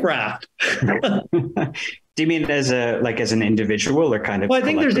a life raft. Do you mean as an individual, or kind of? Well, I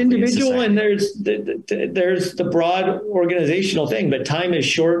think there's individual and there's the broad organizational thing, but time is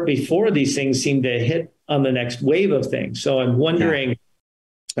short before these things seem to hit on the next wave of things. So I'm wondering,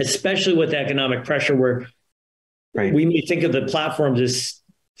 especially with economic pressure, where we may think of the platforms as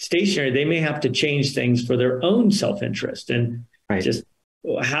stationary, they may have to change things for their own self-interest. And just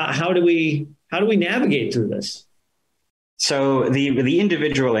how do we navigate through this? So the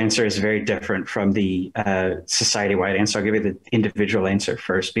individual answer is very different from the society-wide answer. I'll give you the individual answer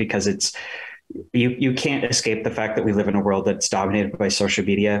first, because it's you can't escape the fact that we live in a world that's dominated by social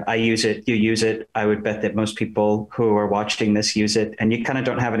media. I use it, you use it. I would bet that most people who are watching this use it, and you kind of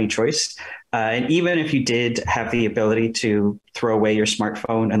don't have any choice. And even if you did have the ability to throw away your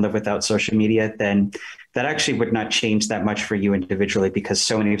smartphone and live without social media, then that actually would not change that much for you individually, because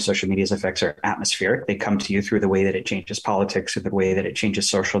so many of social media's effects are atmospheric. They come to you through the way that it changes politics, or the way that it changes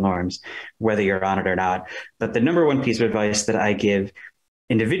social norms, whether you're on it or not. But the number one piece of advice that I give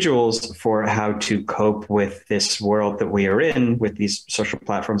individuals for how to cope with this world that we are in, with these social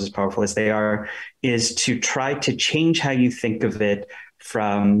platforms as powerful as they are, is to try to change how you think of it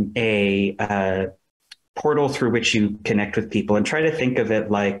from a portal through which you connect with people, and try to think of it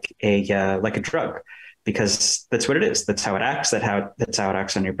like a drug. Because that's what it is. That's how it acts. That's how it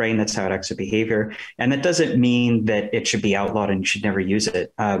acts on your brain. That's how it acts on behavior. And that doesn't mean that it should be outlawed and you should never use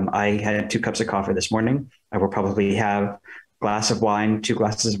it. I had 2 cups of coffee this morning. I will probably have a glass of wine, 2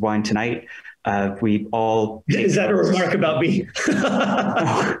 glasses of wine tonight. We all. Is that a remark about me?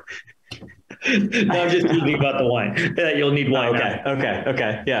 No, I'm just teasing about the wine. You'll need wine.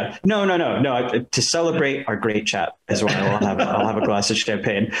 Okay. Yeah. No. To celebrate our great chat is why I'll have a glass of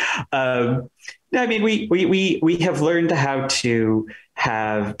champagne. I mean, we have learned how to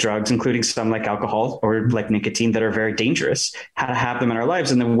have drugs, including some like alcohol or like nicotine, that are very dangerous, how to have them in our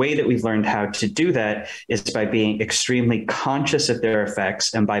lives. And the way that we've learned how to do that is by being extremely conscious of their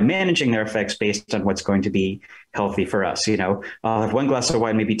effects and by managing their effects based on what's going to be healthy for us. You know, I'll have one glass of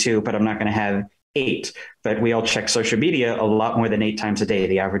wine, maybe two, but I'm not going to have 8. But we all check social media a lot more than 8 times a day.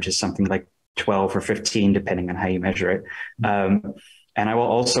 The average is something like 12 or 15, depending on how you measure it. And I will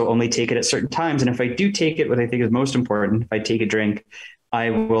also only take it at certain times. And if I do take it, what I think is most important, if I take a drink,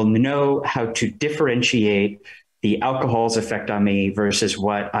 I will know how to differentiate the alcohol's effect on me versus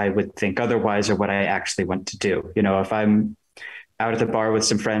what I would think otherwise or what I actually want to do. You know, if I'm out at the bar with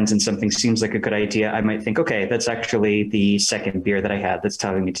some friends and something seems like a good idea, I might think, okay, that's actually the second beer that I had that's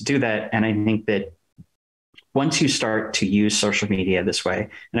telling me to do that. And I think that once you start to use social media this way,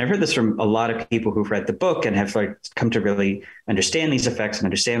 and I've heard this from a lot of people who've read the book and have like come to really understand these effects and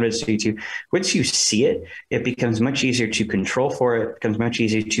understand what it's due to, once you see it, it becomes much easier to control for it. It becomes much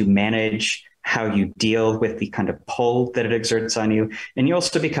easier to manage how you deal with the kind of pull that it exerts on you. And you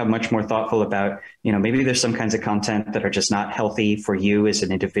also become much more thoughtful about, you know, maybe there's some kinds of content that are just not healthy for you as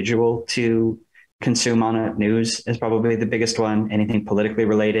an individual to consume on it. News is probably the biggest one. Anything politically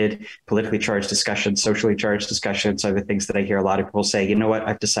related, politically charged discussions, socially charged discussions are the things that I hear a lot of people say, you know what,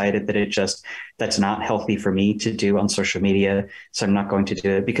 I've decided that that's not healthy for me to do on social media, so I'm not going to do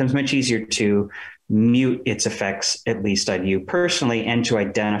it. It becomes much easier to mute its effects, at least on you personally, and to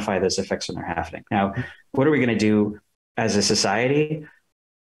identify those effects when they're happening. Now, what are we going to do as a society?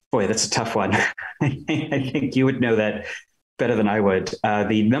 Boy, that's a tough one. I think you would know that better than I would.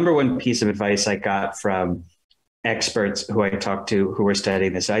 The number one piece of advice I got from experts who I talked to who were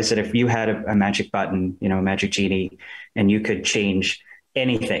studying this, I said, if you had a magic button, you know, a magic genie, and you could change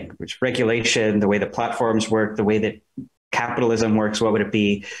anything, which regulation, the way the platforms work, the way that capitalism works, what would it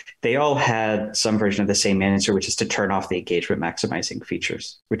be? They all had some version of the same answer, which is to turn off the engagement maximizing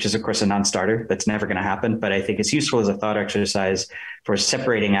features, which is, of course, a non-starter. That's never going to happen. But I think it's useful as a thought exercise for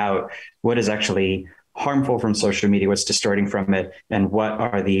separating out what is actually harmful from social media, what's distorting from it, and what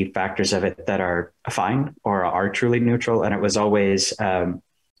are the factors of it that are fine or are truly neutral. And it was always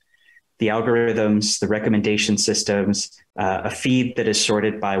the algorithms, the recommendation systems, a feed that is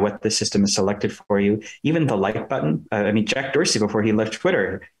sorted by what the system has selected for you, even the like button. I mean, Jack Dorsey, before he left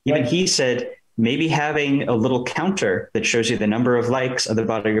Twitter, even he said, maybe having a little counter that shows you the number of likes on the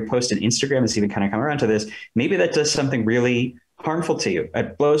bottom of your post, and Instagram has even kind of come around to this. Maybe that does something really harmful to you.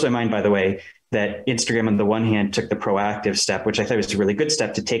 It blows my mind, by the way, that Instagram on the one hand took the proactive step, which I thought was a really good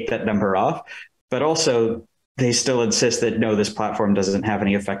step, to take that number off, but also they still insist that no, this platform doesn't have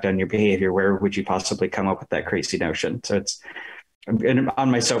any effect on your behavior. Where would you possibly come up with that crazy notion? So it's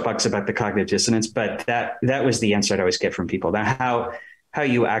on my soapbox about the cognitive dissonance, but that was the answer I'd always get from people. Now, how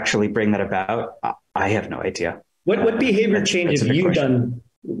you actually bring that about, I have no idea. What behavior change have you done?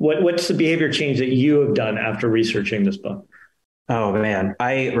 What's the behavior change that you have done after researching this book? Oh man,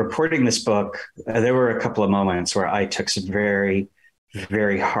 reporting this book, there were a couple of moments where I took some very,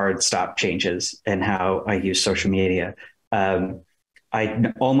 very hard stop changes in how I use social media.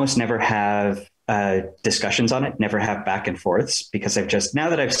 I almost never have discussions on it, never have back and forths, because now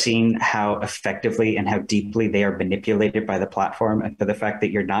that I've seen how effectively and how deeply they are manipulated by the platform, and for the fact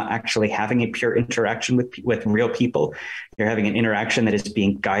that you're not actually having a pure interaction with real people, you're having an interaction that is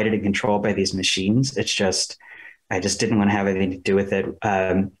being guided and controlled by these machines. I just didn't want to have anything to do with it.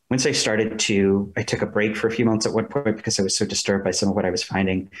 Once I took a break for a few months at one point because I was so disturbed by some of what I was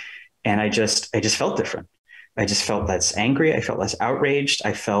finding. And I just felt different. I just felt less angry. I felt less outraged.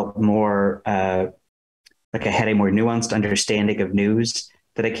 I felt more like I had a more nuanced understanding of news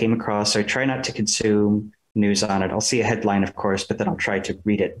that I came across. So I try not to consume news on it. I'll see a headline, of course, but then I'll try to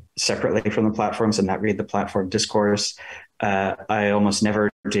read it separately from the platforms and not read the platform discourse. I almost never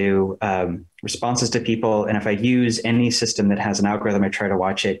do responses to people. And if I use any system that has an algorithm, I try to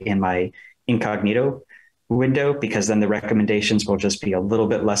watch it in my incognito window, because then the recommendations will just be a little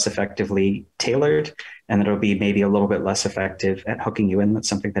bit less effectively tailored, and it'll be maybe a little bit less effective at hooking you in. That's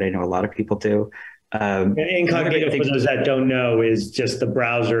something that I know a lot of people do. Incognito, for those that don't know, is just the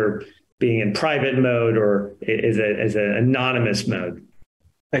browser being in private mode or is an anonymous mode.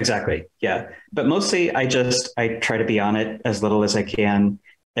 Exactly. Yeah. But mostly I try to be on it as little as I can.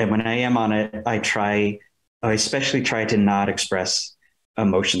 And when I am on it, I especially try to not express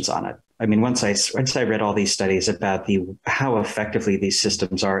emotions on it. I mean, once I read all these studies about how effectively these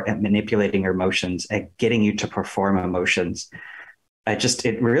systems are at manipulating your emotions, at getting you to perform emotions,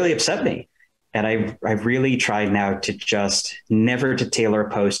 it really upset me. And I've really tried now to just never to tailor a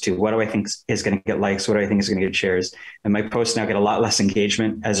post to what do I think is going to get likes, what do I think is going to get shares. And my posts now get a lot less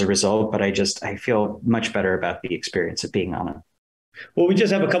engagement as a result, but I feel much better about the experience of being on it. Well, we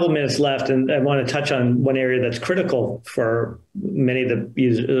just have a couple of minutes left, and I want to touch on one area that's critical for many of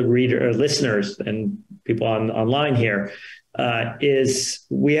the listeners and people online here, is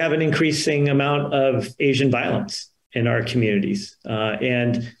we have an increasing amount of Asian violence in our communities.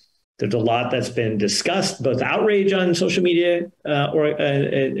 And there's a lot that's been discussed, both outrage on social media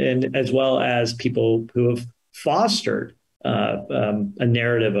and as well as people who have fostered a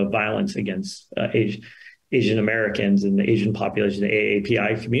narrative of violence against Asian Americans and the Asian population, the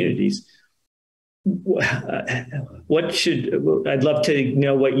AAPI communities. I'd love to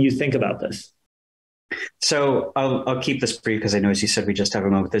know what you think about this. So I'll keep this brief because I know, as you said, we just have a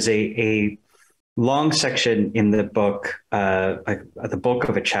moment. There's a long section in the book, the bulk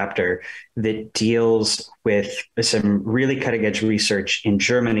of a chapter that deals with some really cutting edge research in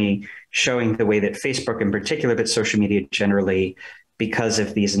Germany, showing the way that Facebook in particular, but social media generally, because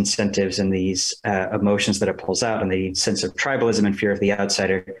of these incentives and these emotions that it pulls out and the sense of tribalism and fear of the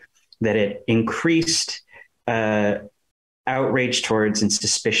outsider, that it increased outrage towards and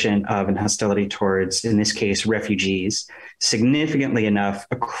suspicion of and hostility towards, in this case, refugees, significantly enough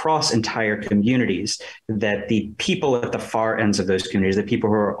across entire communities that the people at the far ends of those communities, the people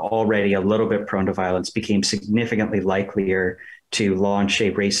who are already a little bit prone to violence, became significantly likelier to launch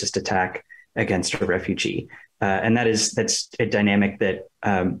a racist attack against a refugee. And that's a dynamic that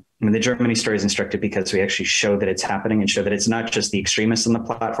the Germany story is instructive because we actually show that it's happening and show that it's not just the extremists on the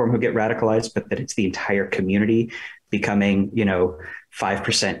platform who get radicalized, but that it's the entire community becoming, 5%,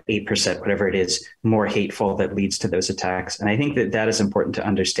 8%, whatever it is, more hateful that leads to those attacks. And I think that is important to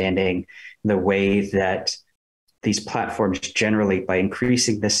understanding the way that these platforms generally, by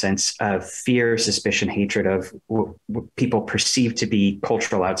increasing the sense of fear, suspicion, hatred of what people perceive to be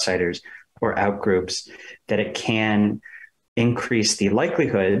cultural outsiders or outgroups, that it can increase the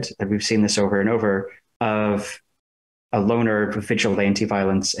likelihood, that we've seen this over and over, of a loner vigilante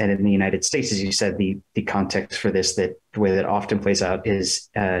violence. And in the United States, as you said, the context for this, that the way that often plays out is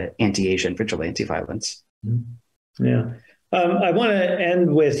anti-Asian vigilante violence. Yeah. I want to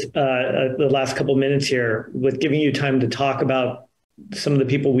end with the last couple of minutes here with giving you time to talk about some of the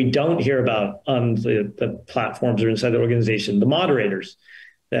people we don't hear about on the platforms or inside the organization, the moderators.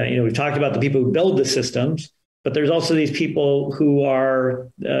 We've talked about the people who build the systems, but there's also these people who are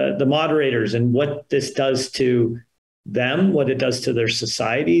the moderators and what this does to them, what it does to their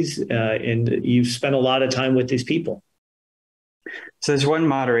societies. And you've spent a lot of time with these people. So there's one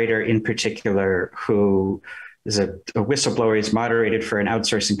moderator in particular who is a whistleblower. He's moderated for an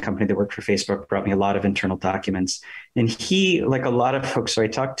outsourcing company that worked for Facebook, brought me a lot of internal documents. And he, like a lot of folks who I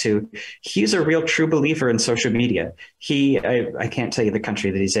talked to, he's a real true believer in social media. I can't tell you the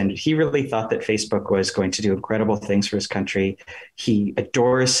country that he's in. He really thought that Facebook was going to do incredible things for his country. He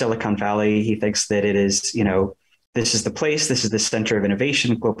adores Silicon Valley. He thinks that it is, this is the place, this is the center of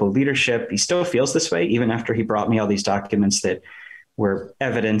innovation, global leadership. He still feels this way, even after he brought me all these documents that were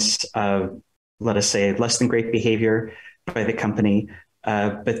evidence of, let us say, less than great behavior by the company.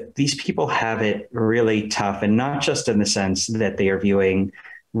 But these people have it really tough, and not just in the sense that they are viewing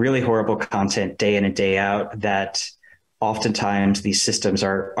really horrible content day in and day out that oftentimes these systems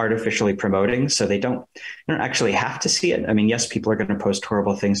are artificially promoting. So they don't actually have to see it. I mean, yes, people are going to post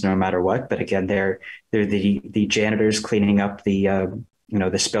horrible things no matter what. But again, they're the janitors cleaning up the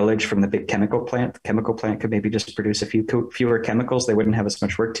spillage from the big chemical plant. The chemical plant could maybe just produce a fewer chemicals. They wouldn't have as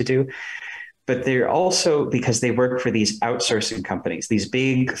much work to do. But they're also, because they work for these outsourcing companies, these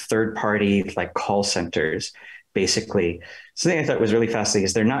big third-party like call centers, basically. Something I thought was really fascinating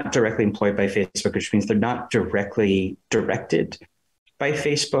is they're not directly employed by Facebook, which means they're not directly directed by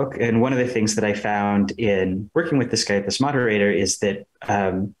Facebook. And one of the things that I found in working with this guy, this moderator, is that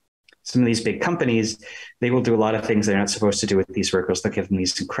some of these big companies, they will do a lot of things they're not supposed to do with these workers. They'll give them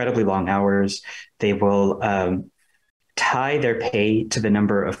these incredibly long hours. They will tie their pay to the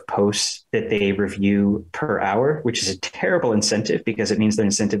number of posts that they review per hour, which is a terrible incentive because it means their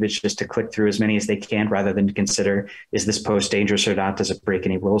incentive is just to click through as many as they can rather than to consider, is this post dangerous or not? Does it break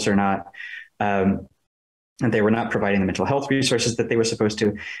any rules or not? And they were not providing the mental health resources that they were supposed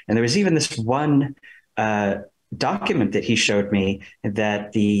to. And there was even this one document that he showed me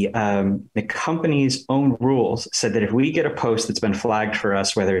that the company's own rules said that if we get a post that's been flagged for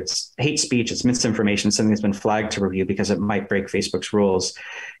us, whether it's hate speech, it's misinformation, something that's been flagged to review because it might break Facebook's rules,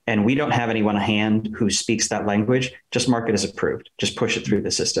 and we don't have anyone on hand who speaks that language, just mark it as approved, just push it through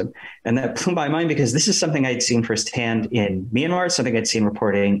the system. And that blew my mind because this is something I'd seen firsthand in Myanmar, something I'd seen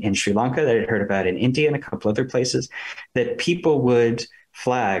reporting in Sri Lanka, that I'd heard about in India and a couple other places, that people would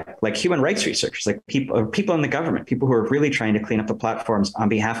flag, like human rights researchers, like people in the government, people who are really trying to clean up the platforms on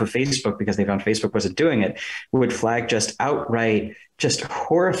behalf of Facebook because they found Facebook wasn't doing it, would flag just outright, just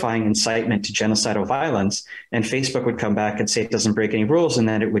horrifying incitement to genocidal violence. And Facebook would come back and say it doesn't break any rules, and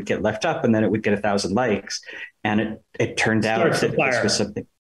then it would get left up, and then it would get 1,000 likes. And it turned out that this was something.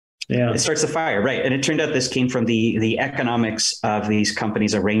 Yeah, it starts the fire, right? And it turned out this came from the economics of these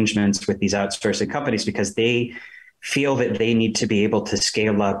companies' arrangements with these outsourcing companies, because they feel that they need to be able to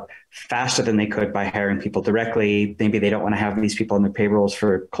scale up faster than they could by hiring people directly. Maybe they don't want to have these people on their payrolls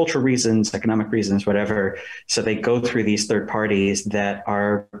for cultural reasons, economic reasons, whatever. So they go through these third parties that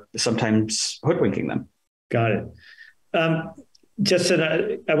are sometimes hoodwinking them. Got it. I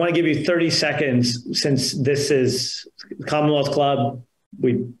want to give you 30 seconds, since this is Commonwealth Club.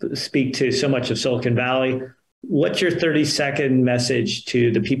 We speak to so much of Silicon Valley. What's your 30-second message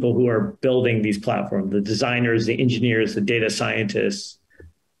to the people who are building these platforms, the designers, the engineers, the data scientists?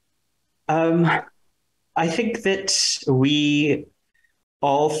 I think that we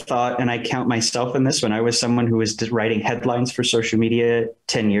all thought, and I count myself in this, when I was someone who was writing headlines for social media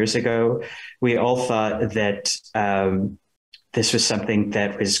 10 years ago, we all thought that this was something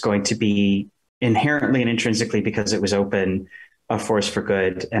that was going to be inherently and intrinsically, because it was open, a force for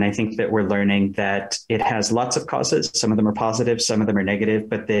good. And I think that we're learning that it has lots of causes. Some of them are positive, some of them are negative,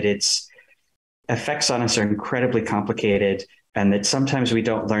 but that its effects on us are incredibly complicated, and that sometimes we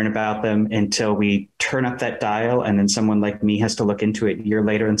don't learn about them until we turn up that dial. And then someone like me has to look into it a year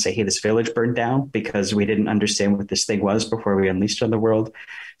later and say, hey, this village burned down because we didn't understand what this thing was before we unleashed it on the world.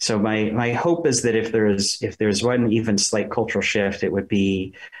 So my hope is that if there's one even slight cultural shift, it would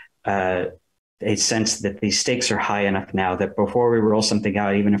be a sense that these stakes are high enough now that before we roll something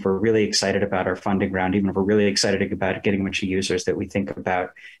out, even if we're really excited about our funding round, even if we're really excited about getting a bunch of users, that we think about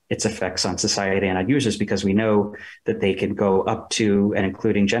its effects on society and on users, because we know that they can go up to and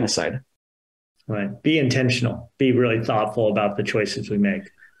including genocide. Right. Be intentional. Be really thoughtful about the choices we make.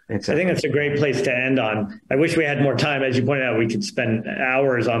 Exactly. I think that's a great place to end on. I wish we had more time. As you pointed out, we could spend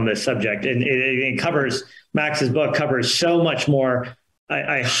hours on this subject, and it covers, Max's book covers so much more.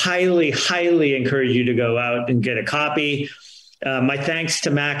 I highly, highly encourage you to go out and get a copy. My thanks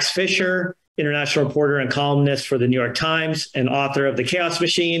to Max Fisher, international reporter and columnist for the New York Times and author of The Chaos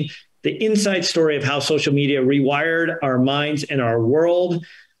Machine, the inside story of how social media rewired our minds and our world.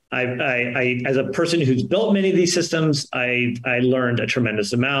 I as a person who's built many of these systems, I learned a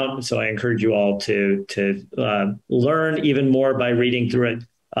tremendous amount. So I encourage you all to learn even more by reading through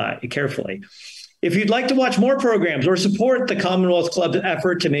it carefully. If you'd like to watch more programs or support the Commonwealth Club's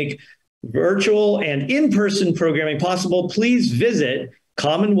effort to make virtual and in-person programming possible, please visit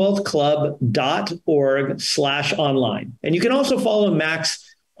commonwealthclub.org/online. And you can also follow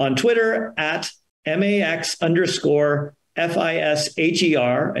Max on Twitter at MAX_FISHER,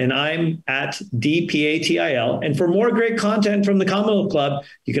 and I'm at DPATIL. And for more great content from the Commonwealth Club,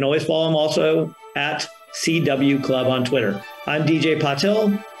 you can always follow him also at CW Club on Twitter. I'm DJ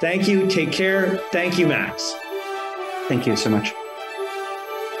Patil. Thank you. Take care. Thank you, Max. Thank you so much.